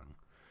 super young.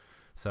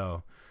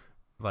 So,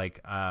 like,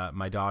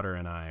 my daughter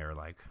and I are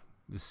like,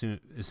 as soon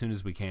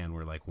as we can,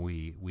 we're like,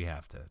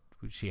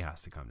 she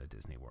has to come to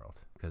Disney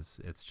World,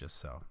 because it's just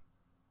so,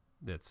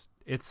 it's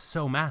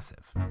so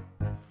massive.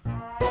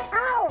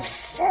 Oh,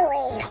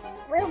 phooey.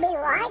 We'll be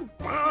right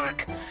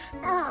back.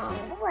 Oh,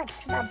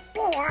 what's the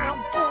big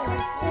idea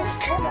with these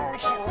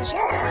commercials?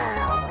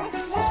 Oh, if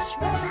this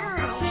were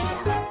my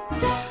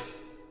show.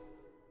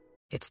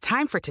 It's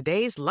time for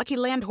today's Lucky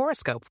Land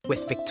horoscope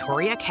with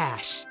Victoria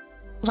Cash.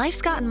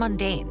 Life's gotten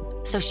mundane,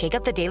 so shake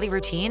up the daily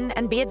routine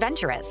and be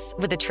adventurous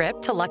with a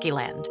trip to Lucky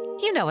Land.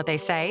 You know what they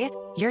say.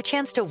 Your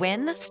chance to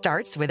win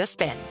starts with a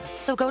spin.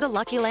 So go to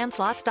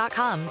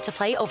LuckyLandSlots.com to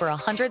play over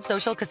 100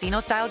 social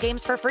casino-style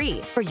games for free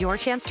for your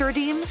chance to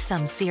redeem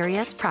some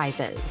serious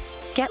prizes.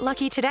 Get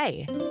lucky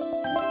today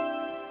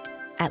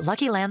at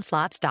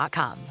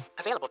LuckyLandSlots.com.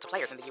 Available to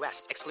players in the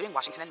U.S., excluding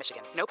Washington and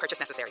Michigan. No purchase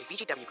necessary.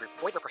 VGW Group.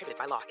 Void where prohibited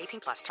by law.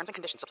 18+. Terms and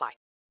conditions apply.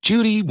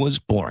 Judy was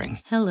boring.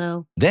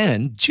 Hello.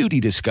 Then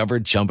Judy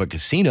discovered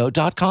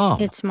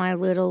ChumbaCasino.com. It's my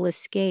little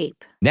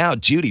escape. Now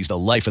Judy's the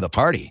life of the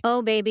party.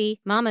 Oh,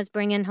 baby, mama's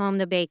bringing home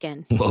the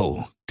bacon.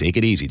 Whoa, take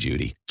it easy,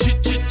 Judy.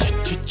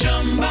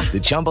 The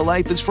Chumba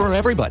life is for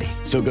everybody.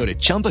 So go to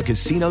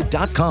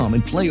ChumbaCasino.com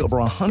and play over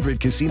 100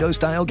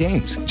 casino-style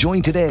games.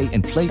 Join today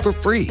and play for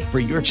free for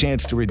your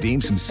chance to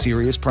redeem some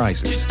serious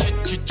prizes.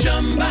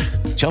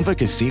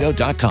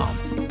 ChumbaCasino.com.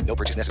 No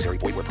purchase necessary.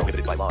 Void where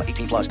prohibited by law.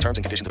 18+. Terms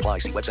and conditions apply.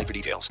 See website for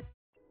details.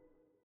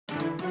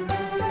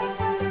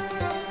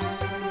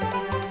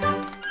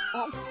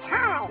 It's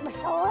time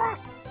for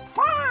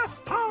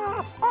Fast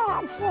Pass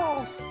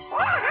Answers.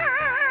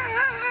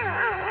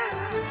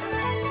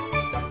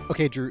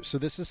 Okay, Drew, so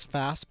this is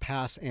Fast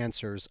Pass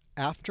Answers.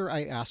 After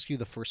I ask you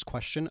the first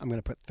question, I'm going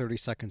to put 30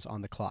 seconds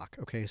on the clock.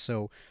 Okay,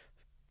 so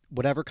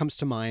whatever comes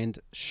to mind,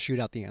 shoot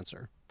out the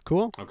answer.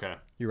 Cool? Okay.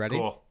 You ready?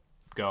 Cool.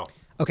 Go.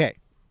 Okay,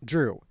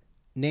 Drew,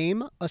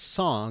 name a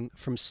song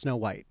from Snow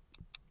White.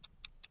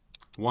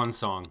 One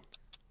song.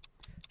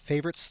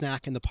 Favorite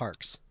snack in the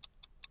parks.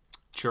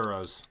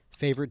 Churros.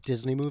 Favorite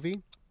Disney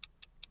movie?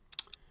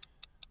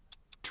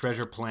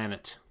 Treasure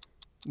Planet.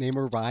 Name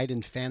a ride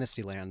in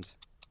Fantasyland.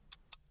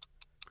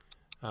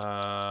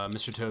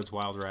 Mr. Toad's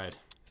Wild Ride.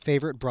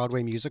 Favorite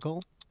Broadway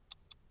musical?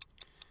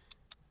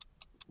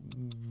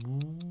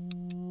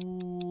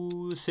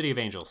 City of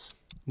Angels.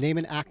 Name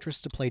an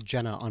actress to play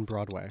Jenna on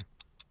Broadway.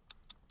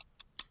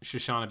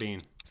 Shoshana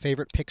Bean.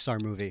 Favorite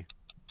Pixar movie?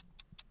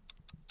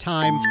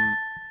 Time.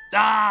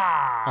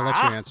 I'll let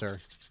you answer.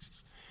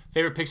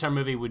 Favorite Pixar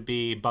movie would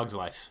be Bug's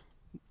Life.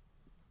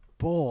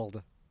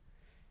 Bold.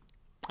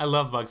 I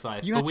love Bug's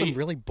Life. You had some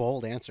really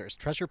bold answers.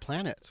 Treasure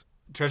Planet.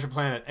 Treasure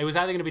Planet. It was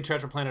either going to be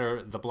Treasure Planet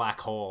or The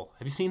Black Hole.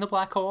 Have you seen The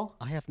Black Hole?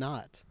 I have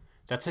not.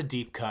 That's a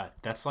deep cut.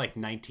 That's like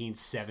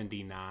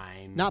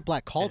 1979. Not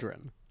Black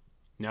Cauldron.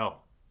 No,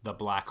 The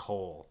Black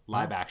Hole.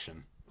 Live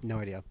action. No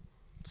idea.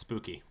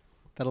 Spooky.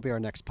 That'll be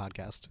our next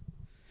podcast.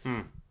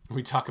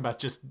 We talk about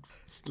just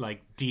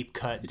like deep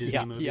cut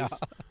Disney movies. Yeah.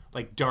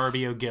 Like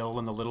Darby O'Gill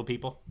and the Little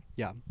People.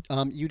 Yeah.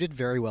 You did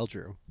very well,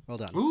 Drew. Well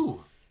done.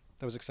 Ooh.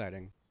 That was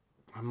exciting.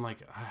 I'm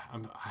like,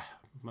 I'm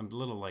a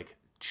little like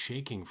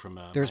shaking from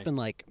There's been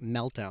like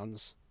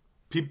meltdowns.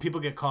 People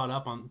get caught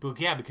up on,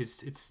 yeah,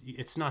 because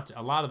it's not,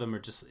 a lot of them are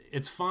just,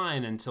 it's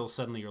fine until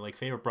suddenly you're like,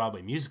 favorite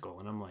Broadway musical.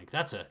 And I'm like,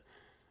 that's a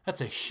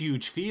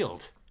huge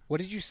field.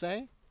 What did you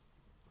say?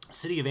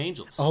 City of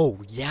Angels. Oh,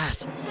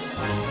 yes.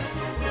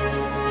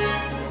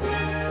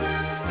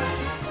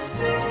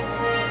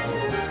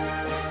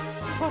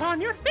 Put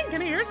on your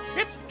thinking ears.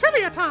 It's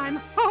trivia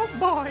time. Oh,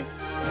 boy.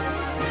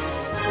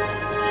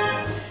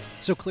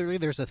 So clearly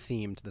there's a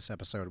theme to this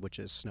episode, which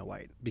is Snow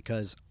White,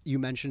 because you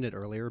mentioned it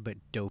earlier, but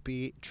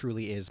Dopey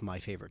truly is my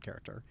favorite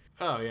character.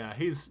 Oh, yeah.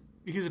 He's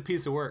a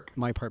piece of work.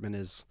 My apartment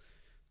is...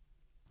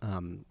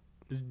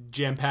 It's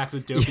jam-packed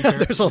with dopey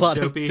there's a lot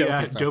dopey,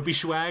 of dopey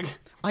swag.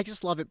 I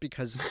just love it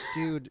because,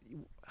 dude,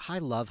 I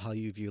love how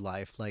you view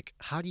life. Like,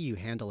 how do you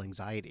handle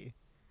anxiety?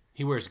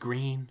 He wears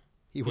green.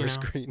 He wears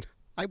green.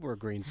 I wear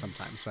green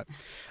sometimes. But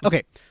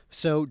okay,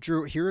 so,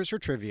 Drew, here is your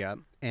trivia.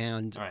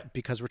 And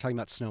because we're talking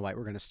about Snow White,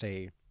 we're going to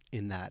stay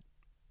in that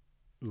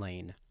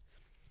lane.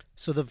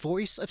 So the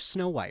voice of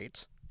Snow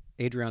White,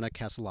 Adriana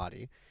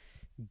Caselotti,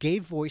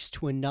 gave voice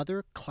to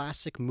another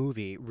classic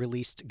movie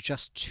released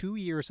just 2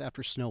 years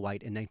after Snow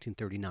White in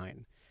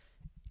 1939.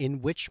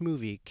 In which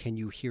movie can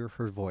you hear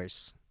her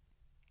voice?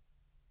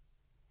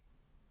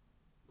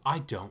 I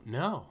don't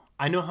know.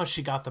 I know how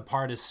she got the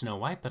part as Snow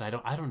White, but I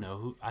don't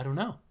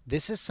know.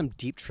 This is some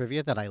deep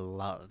trivia that I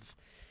love.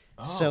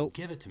 Oh, so,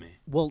 give it to me.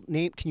 Well,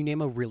 can you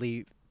name a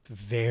really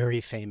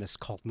very famous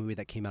cult movie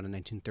that came out in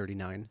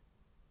 1939?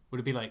 Would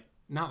it be like,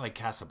 not like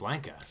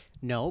Casablanca?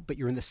 No, but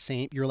you're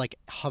like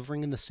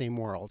hovering in the same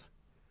world.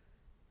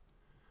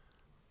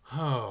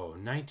 Oh,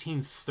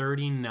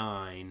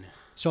 1939.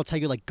 So I'll tell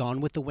you, like, Gone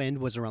with the Wind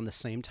was around the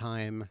same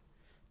time,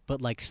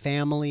 but like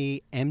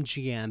Family,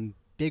 MGM,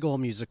 big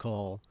old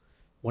musical,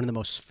 one of the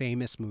most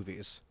famous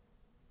movies.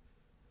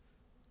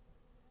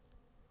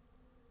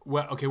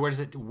 Well, okay, where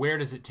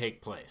does it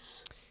take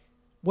place?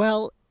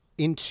 Well,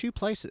 in two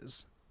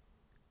places.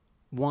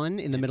 One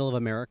in the middle of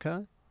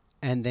America,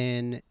 and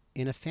then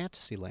in a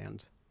fantasy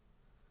land.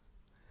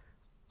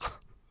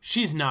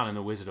 She's not in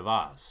The Wizard of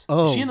Oz.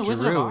 Oh, is she in The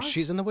Wizard of Oz?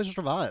 She's in The Wizard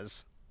of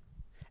Oz.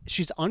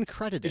 She's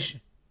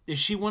uncredited. Is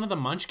she one of the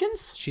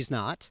Munchkins? She's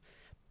not.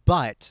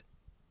 But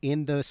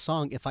in the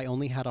song "If I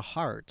Only Had a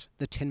Heart,"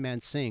 the Tin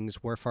Man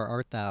sings "Wherefore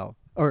art thou?"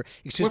 Or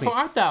excuse me, "Wherefore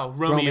art thou,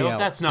 Romeo?"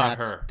 That's not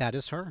her. That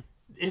is her.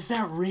 Is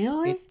that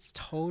really? It's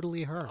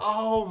totally her.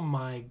 Oh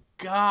my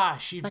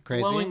gosh, you're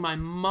blowing my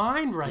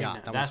mind right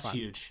now. That's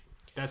huge.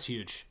 That's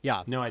huge.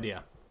 Yeah. No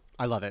idea.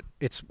 I love it.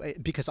 It's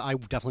because I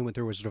definitely went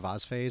through a Wizard of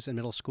Oz phase in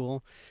middle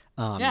school.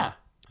 Yeah.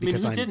 I mean,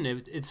 who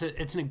didn't? It's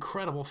an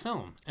incredible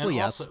film. And well,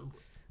 yes.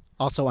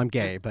 Also, I'm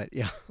gay, but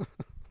yeah.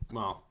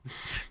 Well,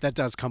 that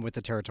does come with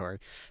the territory.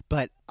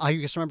 But I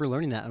just remember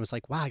learning that. And I was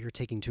like, wow, you're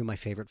taking two of my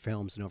favorite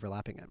films and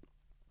overlapping it.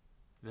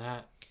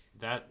 That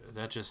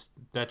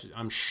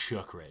I'm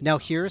shook right now. Now,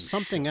 here's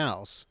something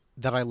else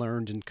that I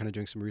learned in kind of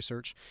doing some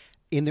research.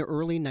 In the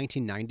early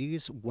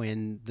 1990s,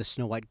 when the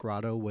Snow White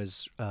Grotto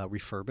was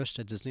refurbished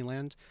at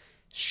Disneyland,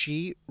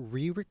 she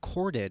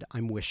re-recorded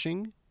 "I'm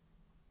Wishing"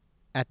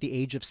 at the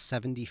age of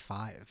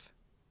 75.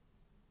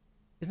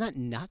 Isn't that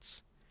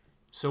nuts?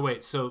 So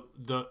wait, so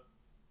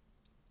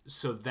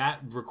that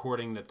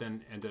recording that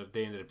then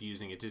they ended up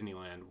using at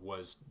Disneyland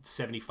was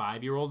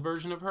 75-year-old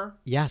version of her?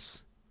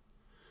 Yes.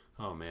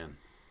 Oh man,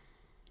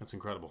 that's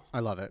incredible. I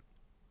love it.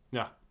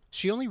 Yeah.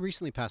 She only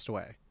recently passed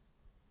away.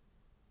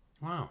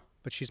 Wow.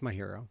 But she's my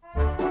hero.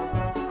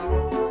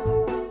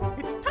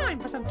 It's time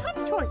for some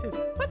tough choices.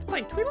 Let's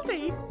play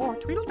Tweedledee or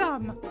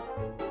Tweedledum.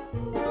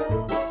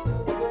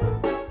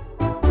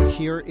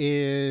 Here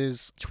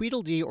is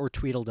Tweedledee or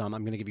Tweedledum.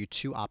 I'm going to give you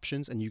two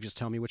options, and you just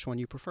tell me which one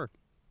you prefer.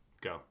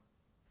 Go.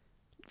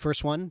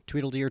 First one,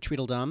 Tweedledee or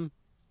Tweedledum,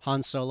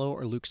 Han Solo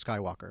or Luke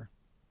Skywalker?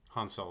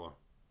 Han Solo.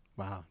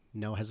 Wow,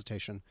 no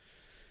hesitation.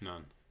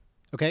 None.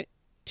 Okay,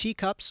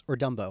 Teacups or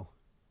Dumbo?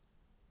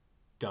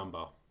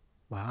 Dumbo.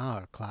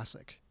 Wow,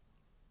 classic.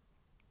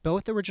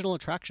 Both original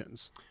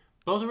attractions.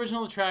 Both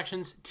original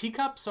attractions.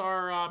 Teacups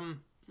are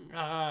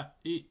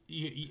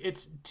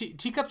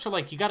teacups are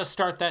like you got to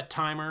start that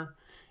timer,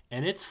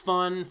 and it's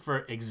fun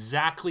for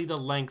exactly the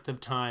length of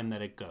time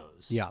that it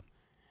goes. Yeah.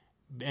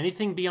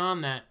 Anything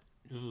beyond that,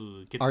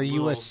 gets Are a you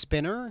little... a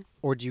spinner,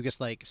 or do you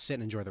just like sit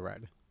and enjoy the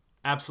ride?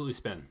 Absolutely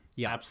spin.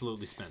 Yeah.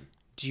 Absolutely spin.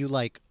 Do you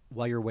like,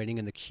 while you're waiting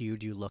in the queue,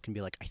 do you look and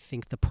be like, I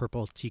think the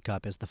purple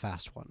teacup is the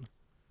fast one?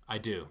 I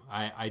do.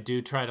 I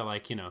do try to,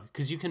 like,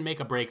 because you can make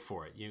a break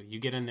for it. You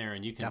get in there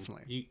and you can...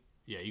 Definitely.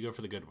 You go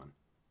for the good one.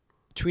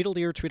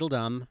 Tweedledee or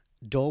Tweedledum,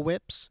 Dole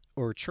Whips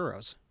or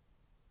churros?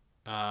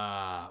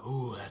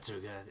 That's so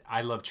good.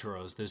 I love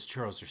churros. Those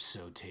churros are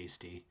so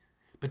tasty.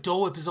 But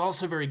Dole Whip is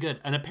also very good.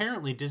 And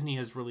apparently Disney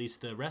has released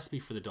the recipe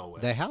for the Dole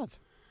Whips. They have.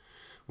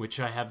 Which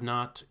I have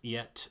not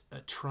yet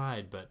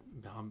tried, but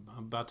I'm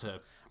about to...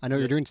 I know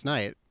you're doing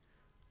tonight.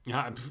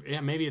 Yeah,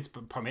 maybe it's...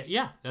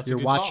 Yeah, that's you're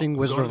a good watching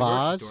call. Wizard of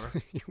Oz.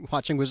 You're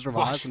watching Wizard of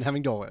Oz and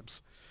having Dole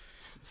Whips.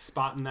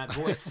 Spotting that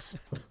voice.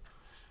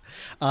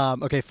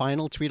 Okay,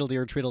 final Tweedledee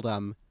or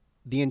Tweedledum.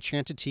 The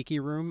Enchanted Tiki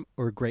Room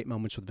or Great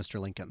Moments with Mr.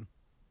 Lincoln?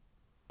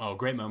 Oh,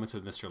 Great Moments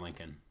with Mr.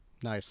 Lincoln.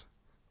 Nice.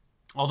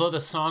 Although the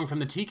song from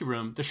the Tiki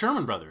Room, the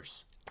Sherman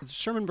Brothers. The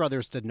Sherman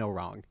Brothers did no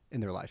wrong in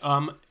their life.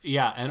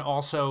 Yeah, and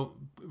also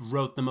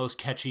wrote the most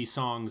catchy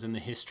songs in the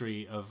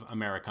history of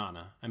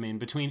Americana. I mean,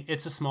 between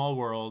It's a Small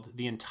World,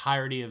 the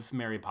entirety of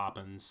Mary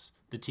Poppins,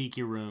 the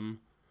Tiki Room,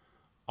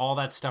 all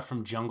that stuff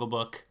from Jungle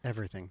Book.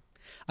 Everything.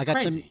 It's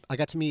crazy. I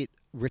got to meet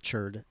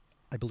Richard,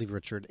 I believe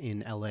Richard,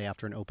 in LA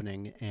after an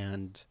opening,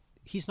 and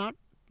he's not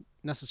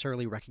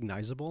necessarily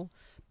recognizable,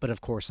 but of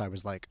course I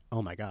was like,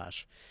 oh my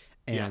gosh.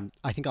 And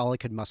I think all I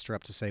could muster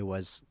up to say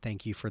was,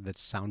 thank you for the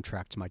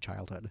soundtrack to my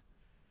childhood.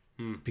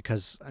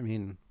 Because, I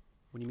mean,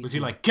 when you meet was he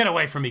like, get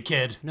away from me,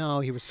 kid? No,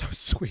 he was so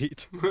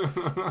sweet.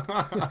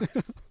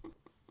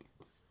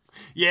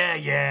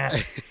 Yeah.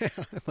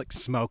 Like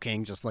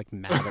smoking, just like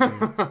mad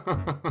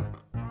at me.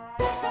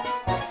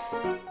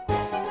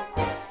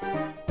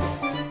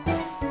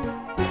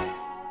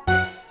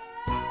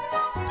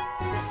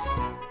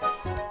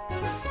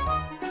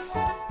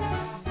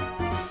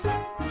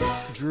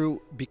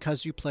 Drew,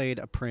 because you played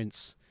a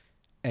prince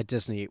at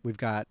Disney, we've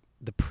got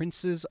the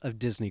Princes of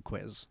Disney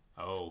quiz.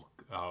 Oh.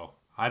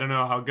 I don't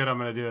know how good I'm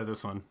going to do at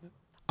this one.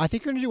 I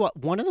think you're going to do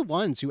one of the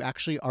ones you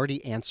actually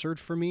already answered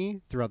for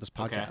me throughout this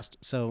podcast. Okay.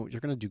 So you're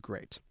going to do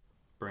great.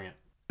 Bring it.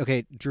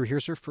 Okay, Drew,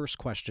 here's your first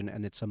question,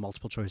 and it's a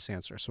multiple choice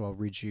answer. So I'll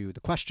read you the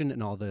question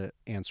and all the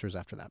answers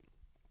after that.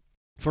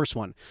 First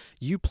one.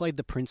 You played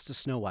the prince to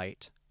Snow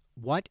White.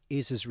 What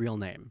is his real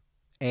name?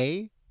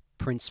 A,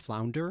 Prince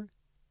Flounder.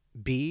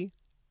 B,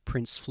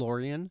 Prince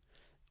Florian,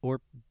 or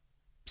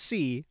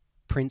C,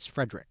 Prince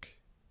Frederick?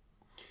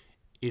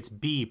 It's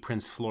B,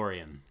 Prince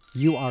Florian.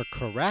 You are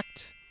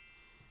correct.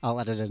 I'll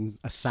edit in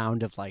a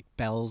sound of like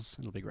bells.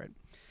 It'll be great.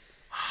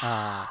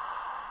 Yeah.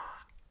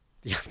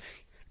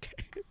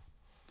 Okay.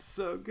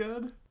 So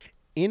good.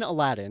 In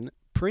Aladdin,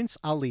 Prince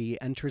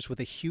Ali enters with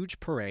a huge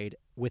parade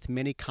with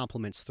many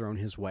compliments thrown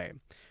his way.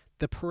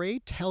 The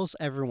parade tells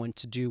everyone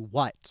to do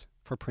what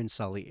for Prince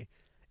Ali?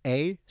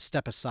 A,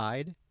 step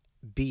aside.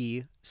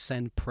 B,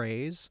 send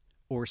praise,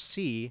 or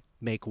C,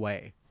 make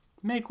way?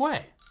 Make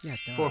way. Yeah,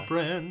 duh. For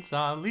Prince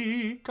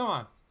Ali. Come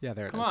on. Yeah,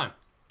 there it is. Come on.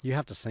 You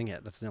have to sing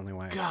it. That's the only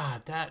way.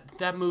 God,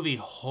 that movie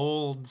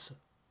holds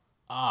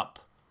up.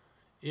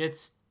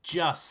 It's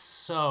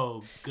just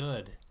so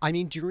good. I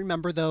mean, do you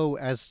remember, though,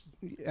 as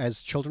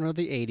children of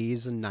the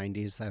 80s and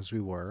 90s, as we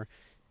were,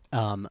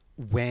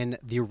 when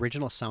the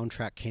original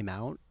soundtrack came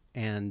out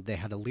and they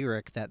had a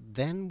lyric that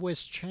then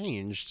was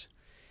changed?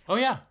 Oh,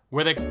 yeah.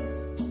 Where they...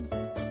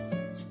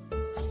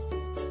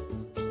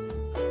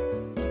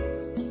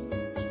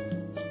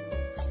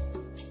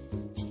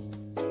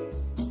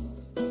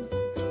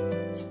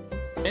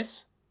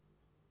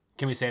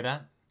 Can we say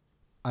that?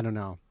 I don't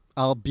know.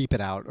 I'll beep it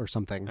out or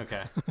something.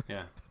 Okay,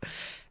 yeah.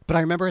 But I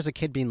remember as a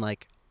kid being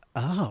like,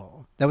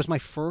 oh, that was my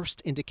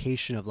first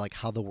indication of like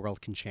how the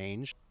world can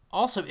change.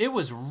 Also, it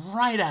was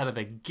right out of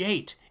the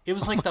gate. It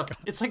was like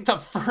it's like the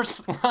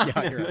first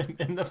line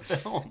in the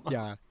film.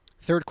 Yeah.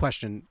 Third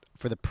question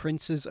for the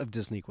Princes of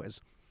Disney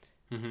quiz.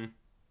 Mm-hmm.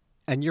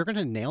 And you're going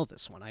to nail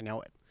this one. I know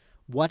it.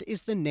 What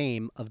is the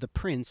name of the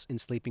prince in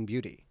Sleeping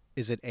Beauty?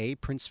 Is it A,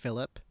 Prince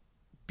Philip,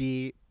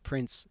 B,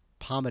 Prince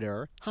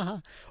Pomander,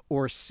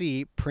 or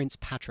C, Prince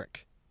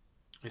Patrick?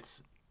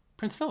 It's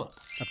Prince Philip.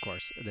 Of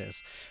course it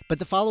is. But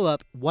the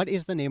follow-up, what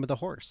is the name of the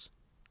horse?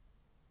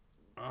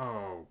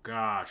 Oh,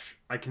 gosh.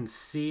 I can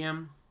see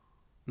him.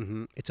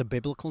 Mm-hmm. It's a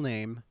biblical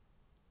name.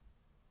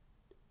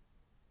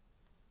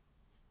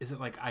 Is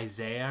it like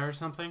Isaiah or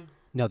something?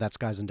 No, that's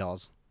Guys and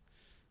Dolls.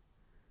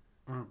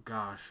 Oh,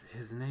 gosh.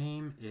 His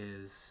name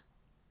is...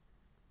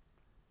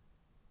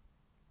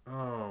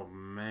 Oh,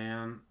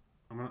 man.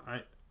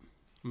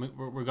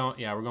 We're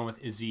going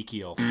with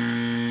Ezekiel.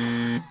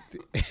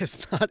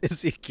 It's not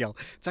Ezekiel.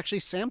 It's actually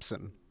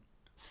Samson.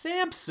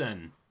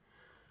 Samson.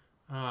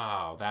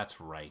 Oh, that's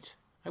right.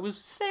 I was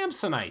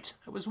Samsonite.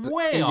 I was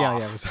way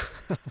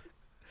off. Yeah.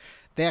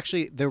 They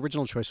actually, the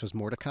original choice was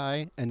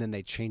Mordecai, and then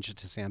they changed it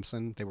to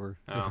Samson. They were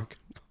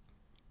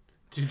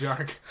too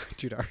dark.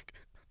 Too dark.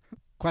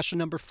 Question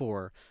number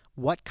 4.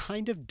 What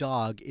kind of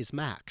dog is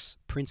Max,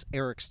 Prince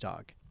Eric's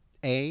dog?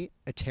 A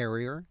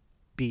terrier,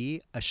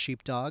 B, a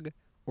sheepdog,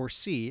 or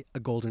C, a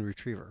golden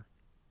retriever?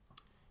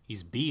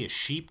 He's B, a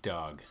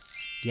sheepdog.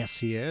 Yes,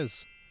 he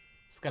is.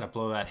 He's got to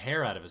blow that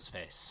hair out of his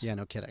face. Yeah,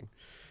 no kidding.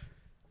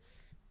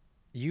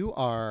 You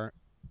are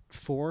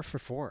 4 for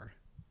 4.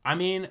 I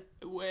mean,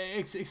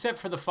 except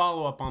for the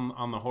follow-up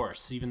on the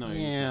horse, even though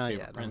he's my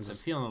favorite prince, I'm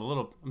feeling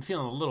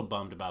a little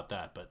bummed about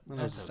that, but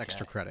that's just okay.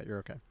 Extra credit. You're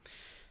okay.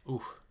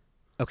 Ooh.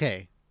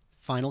 Okay,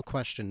 final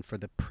question for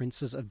the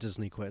Princes of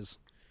Disney quiz.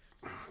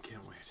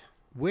 Can't wait.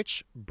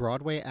 Which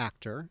Broadway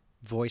actor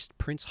voiced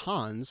Prince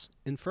Hans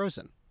in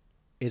Frozen?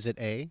 Is it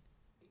A,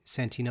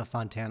 Santino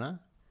Fontana,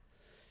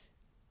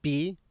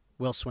 B,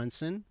 Will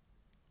Swenson,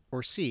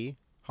 or C,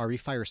 Harvey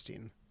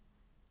Fierstein?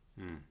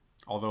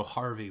 Although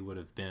Harvey would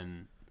have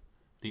been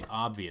the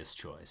obvious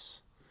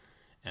choice,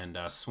 and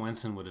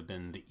Swenson would have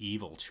been the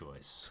evil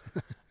choice.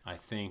 I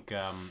think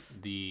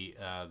the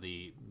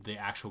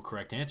actual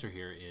correct answer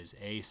here is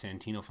A,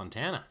 Santino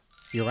Fontana.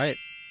 You're right.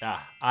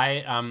 Yeah,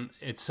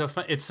 it's so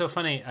fun. It's so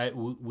funny.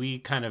 We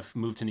kind of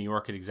moved to New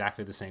York at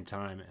exactly the same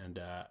time, and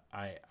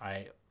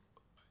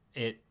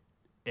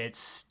it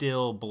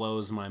still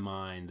blows my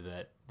mind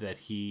that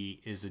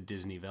he is a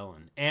Disney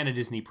villain and a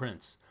Disney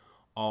prince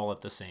all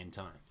at the same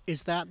time.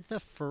 Is that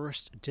the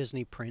first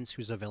Disney prince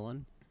who's a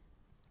villain?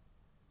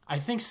 I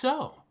think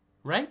so,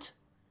 right?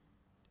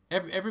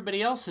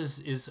 Everybody else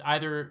is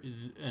either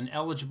an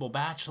eligible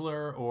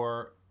bachelor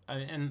or,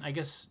 and I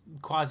guess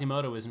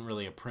Quasimodo isn't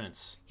really a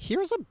prince.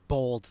 Here's a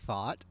bold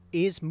thought.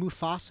 Is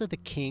Mufasa the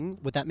king?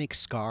 Would that make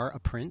Scar a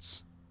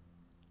prince?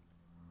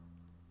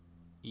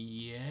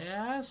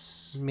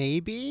 Yes.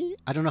 Maybe?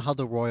 I don't know how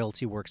the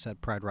royalty works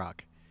at Pride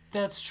Rock.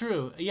 That's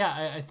true.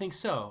 Yeah, I think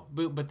so.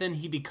 But then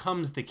he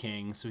becomes the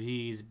king, so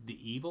he's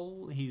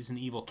an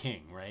evil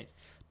king, right?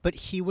 But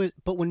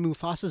when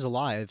Mufasa's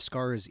alive,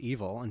 Scar is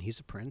evil and he's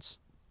a prince.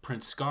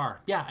 Prince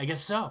Scar. Yeah, I guess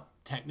so.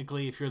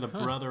 Technically, if you're the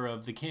brother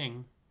of the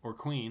king or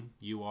queen,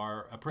 you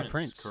are a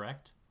prince,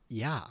 correct?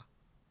 Yeah.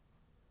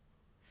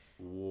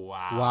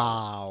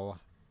 Wow.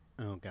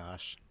 Oh,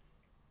 gosh.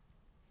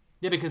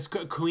 Yeah, because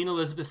Queen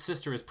Elizabeth's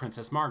sister is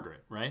Princess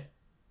Margaret, right?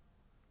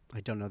 I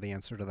don't know the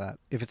answer to that.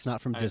 If it's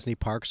not from Disney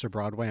Parks or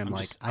Broadway, I don't know.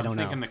 I'm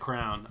thinking The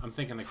Crown.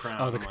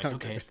 Oh, the Crown. Like,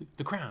 okay,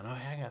 The Crown. Oh,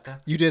 I got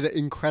that. You did it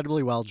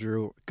incredibly well,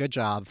 Drew. Good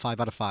job.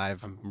 5 out of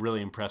 5. I'm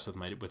really impressed with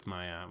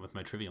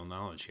my trivial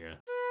knowledge here.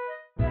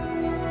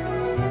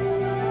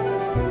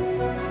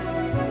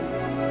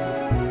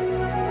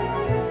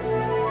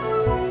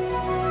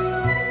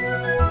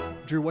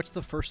 Drew, what's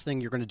the first thing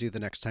you're going to do the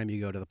next time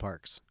you go to the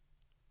parks?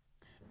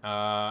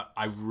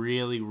 I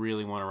really,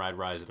 really want to ride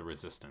Rise of the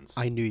Resistance.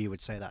 I knew you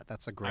would say that.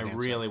 That's a great answer. I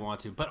really want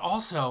to. But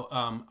also,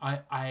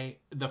 I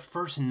the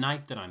first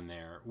night that I'm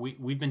there,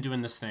 we've been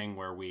doing this thing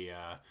where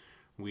I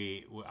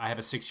have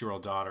a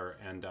 6-year-old daughter,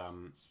 and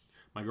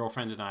my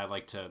girlfriend and I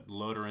like to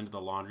load her into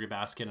the laundry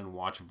basket and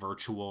watch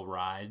virtual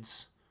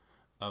rides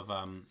of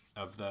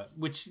the,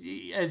 which,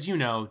 as you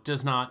know,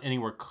 does not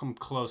anywhere come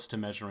close to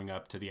measuring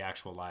up to the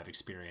actual live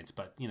experience.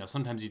 But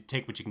sometimes you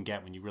take what you can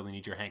get when you really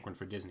need your hankering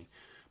for Disney.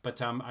 But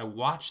I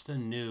watched the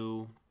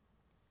new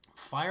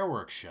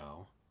fireworks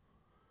show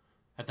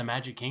at the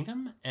Magic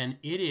Kingdom, and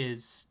it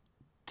is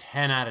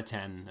 10 out of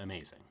 10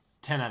 amazing.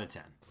 10 out of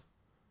 10.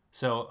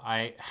 So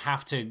I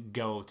have to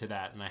go to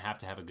that, and I have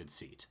to have a good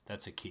seat.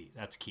 That's key.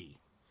 You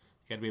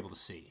got to be able to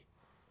see.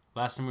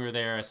 Last time we were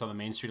there, I saw the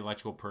Main Street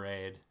Electrical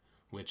Parade,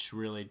 which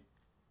really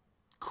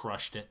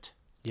crushed it.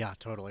 Yeah,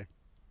 totally.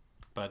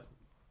 But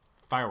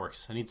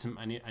fireworks. I need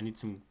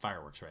some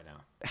fireworks right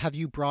now. Have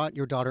you brought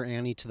your daughter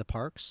Annie to the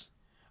parks?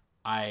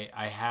 I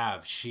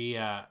have. She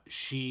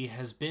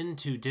has been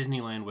to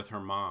Disneyland with her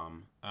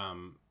mom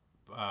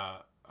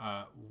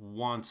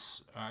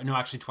once. No,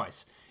 actually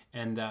twice.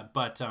 And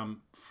but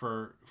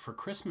for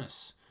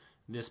Christmas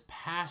this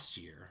past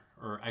year,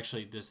 or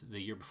actually the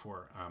year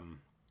before,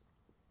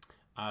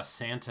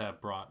 Santa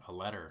brought a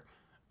letter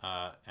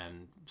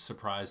and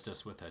surprised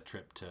us with a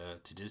trip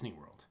to Disney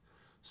World.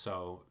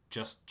 So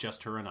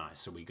just her and I.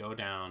 So we go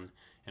down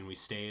and we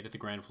stayed at the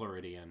Grand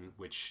Floridian,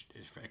 which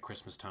at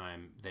Christmas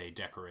time they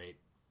decorate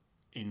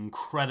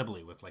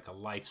incredibly with like a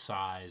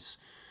life-size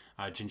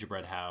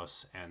gingerbread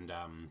house, and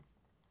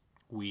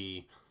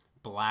we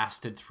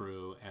blasted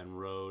through and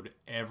rode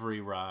every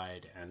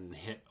ride and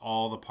hit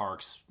all the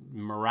parks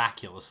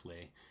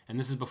miraculously. And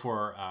this is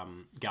before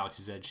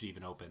Galaxy's Edge had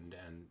even opened,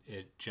 and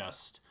it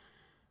just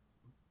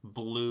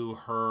blew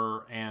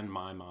her and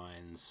my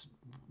minds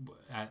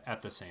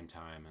at the same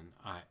time.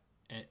 And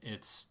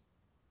it's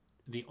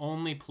the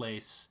only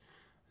place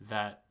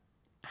that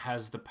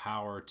has the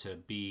power to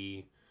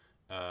be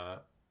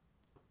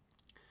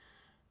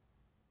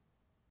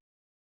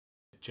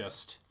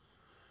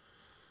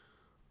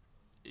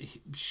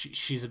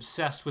she's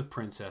obsessed with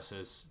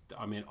princesses.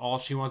 I mean, all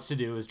she wants to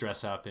do is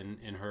dress up in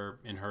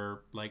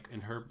her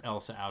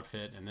Elsa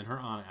outfit and then her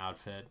Anna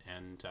outfit,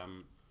 and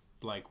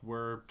like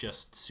we're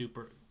just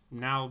super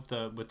now.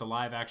 With the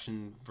live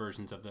action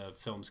versions of the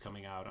films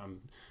coming out,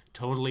 I'm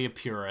totally a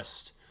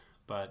purist,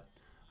 but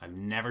I've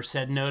never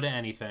said no to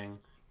anything.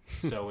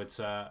 So it's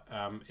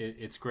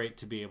great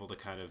to be able to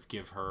kind of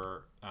give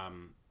her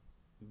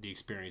the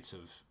experience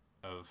of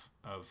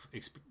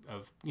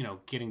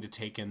getting to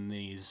take in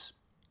these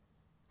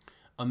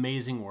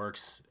amazing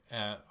works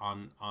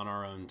on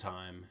our own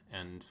time,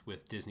 and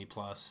with Disney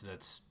Plus,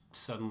 that's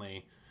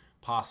suddenly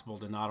possible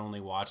to not only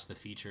watch the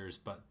features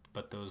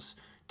but those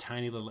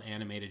tiny little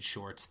animated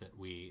shorts that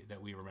we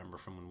remember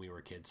from when we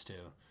were kids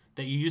too,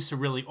 that you used to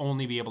really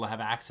only be able to have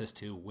access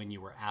to when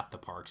you were at the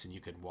parks and you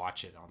could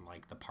watch it on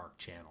like the park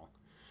channel.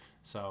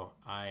 So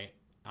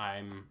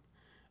I'm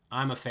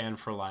a fan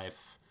for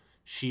life.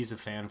 She's a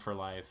fan for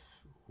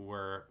life.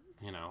 We're,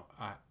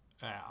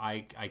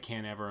 I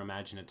can't ever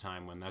imagine a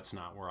time when that's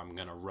not where I'm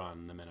going to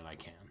run the minute I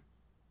can.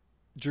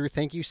 Drew,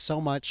 thank you so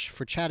much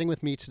for chatting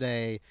with me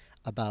today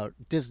about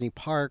Disney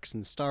parks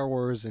and Star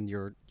Wars and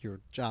your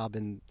job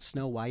in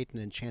Snow White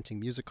and Enchanting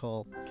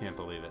Musical. Can't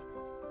believe it.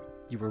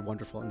 You were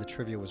wonderful, and the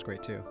trivia was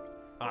great too.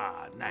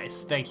 Ah,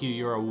 nice. Thank you.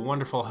 You're a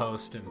wonderful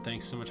host, and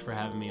thanks so much for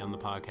having me on the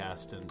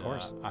podcast. And of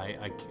course. I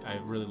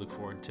really look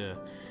forward to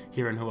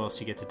hearing who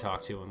else you get to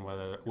talk to and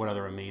what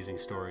other amazing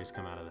stories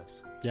come out of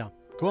this. Yeah,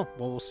 cool.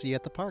 Well, we'll see you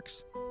at the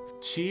parks.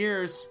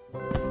 Cheers.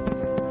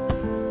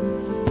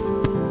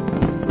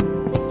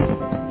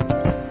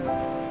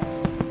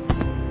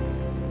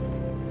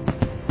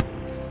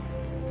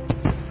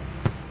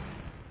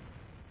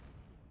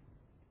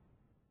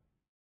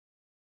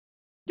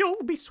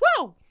 You'll be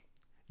swell.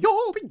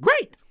 You'll be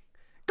great.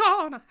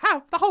 Gonna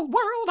have the whole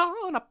world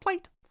on a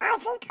plate. I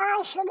think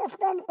I should have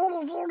been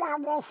interviewed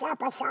on this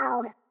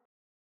episode.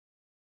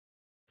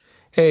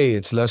 Hey,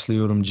 it's Leslie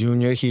Odom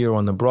Jr. here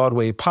on the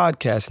Broadway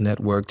Podcast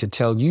Network to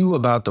tell you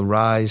about the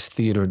Rise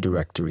Theater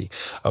Directory,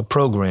 a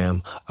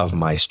program of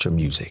Maestro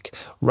Music.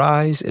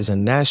 Rise is a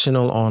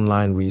national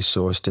online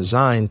resource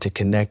designed to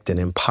connect and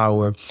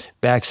empower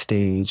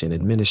backstage and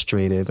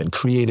administrative and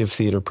creative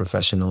theater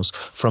professionals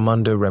from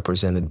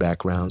underrepresented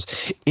backgrounds.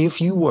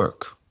 If you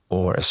work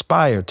or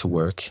aspire to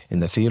work in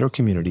the theater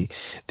community,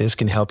 this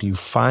can help you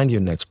find your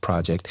next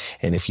project.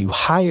 And if you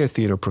hire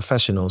theater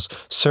professionals,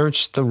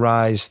 search the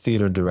Rise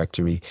Theater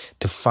Directory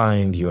to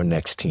find your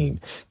next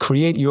team.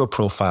 Create your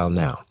profile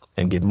now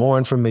and get more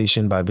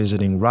information by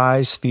visiting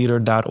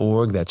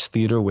risetheater.org. That's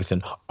theater with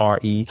an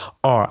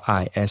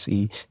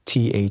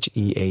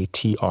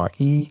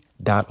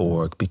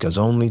RERISETHEATRE.org, because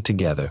only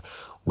together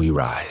we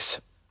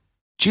rise.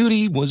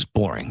 Judy was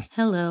boring.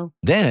 Hello.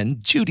 Then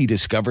Judy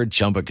discovered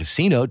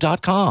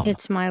ChumbaCasino.com.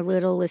 It's my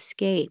little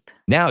escape.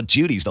 Now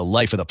Judy's the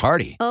life of the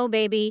party. Oh,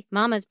 baby,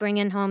 mama's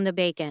bringing home the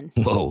bacon.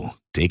 Whoa,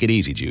 take it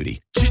easy,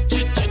 Judy.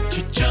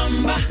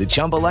 The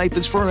Chumba life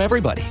is for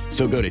everybody.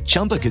 So go to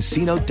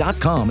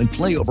ChumbaCasino.com and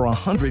play over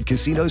 100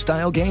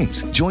 casino-style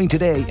games. Join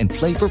today and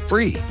play for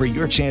free for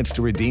your chance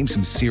to redeem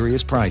some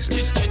serious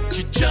prizes.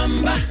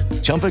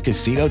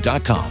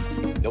 ChumbaCasino.com.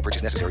 No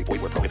purchase necessary.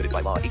 Void where prohibited by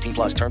law. 18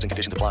 plus terms and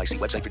conditions apply. See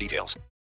website for details.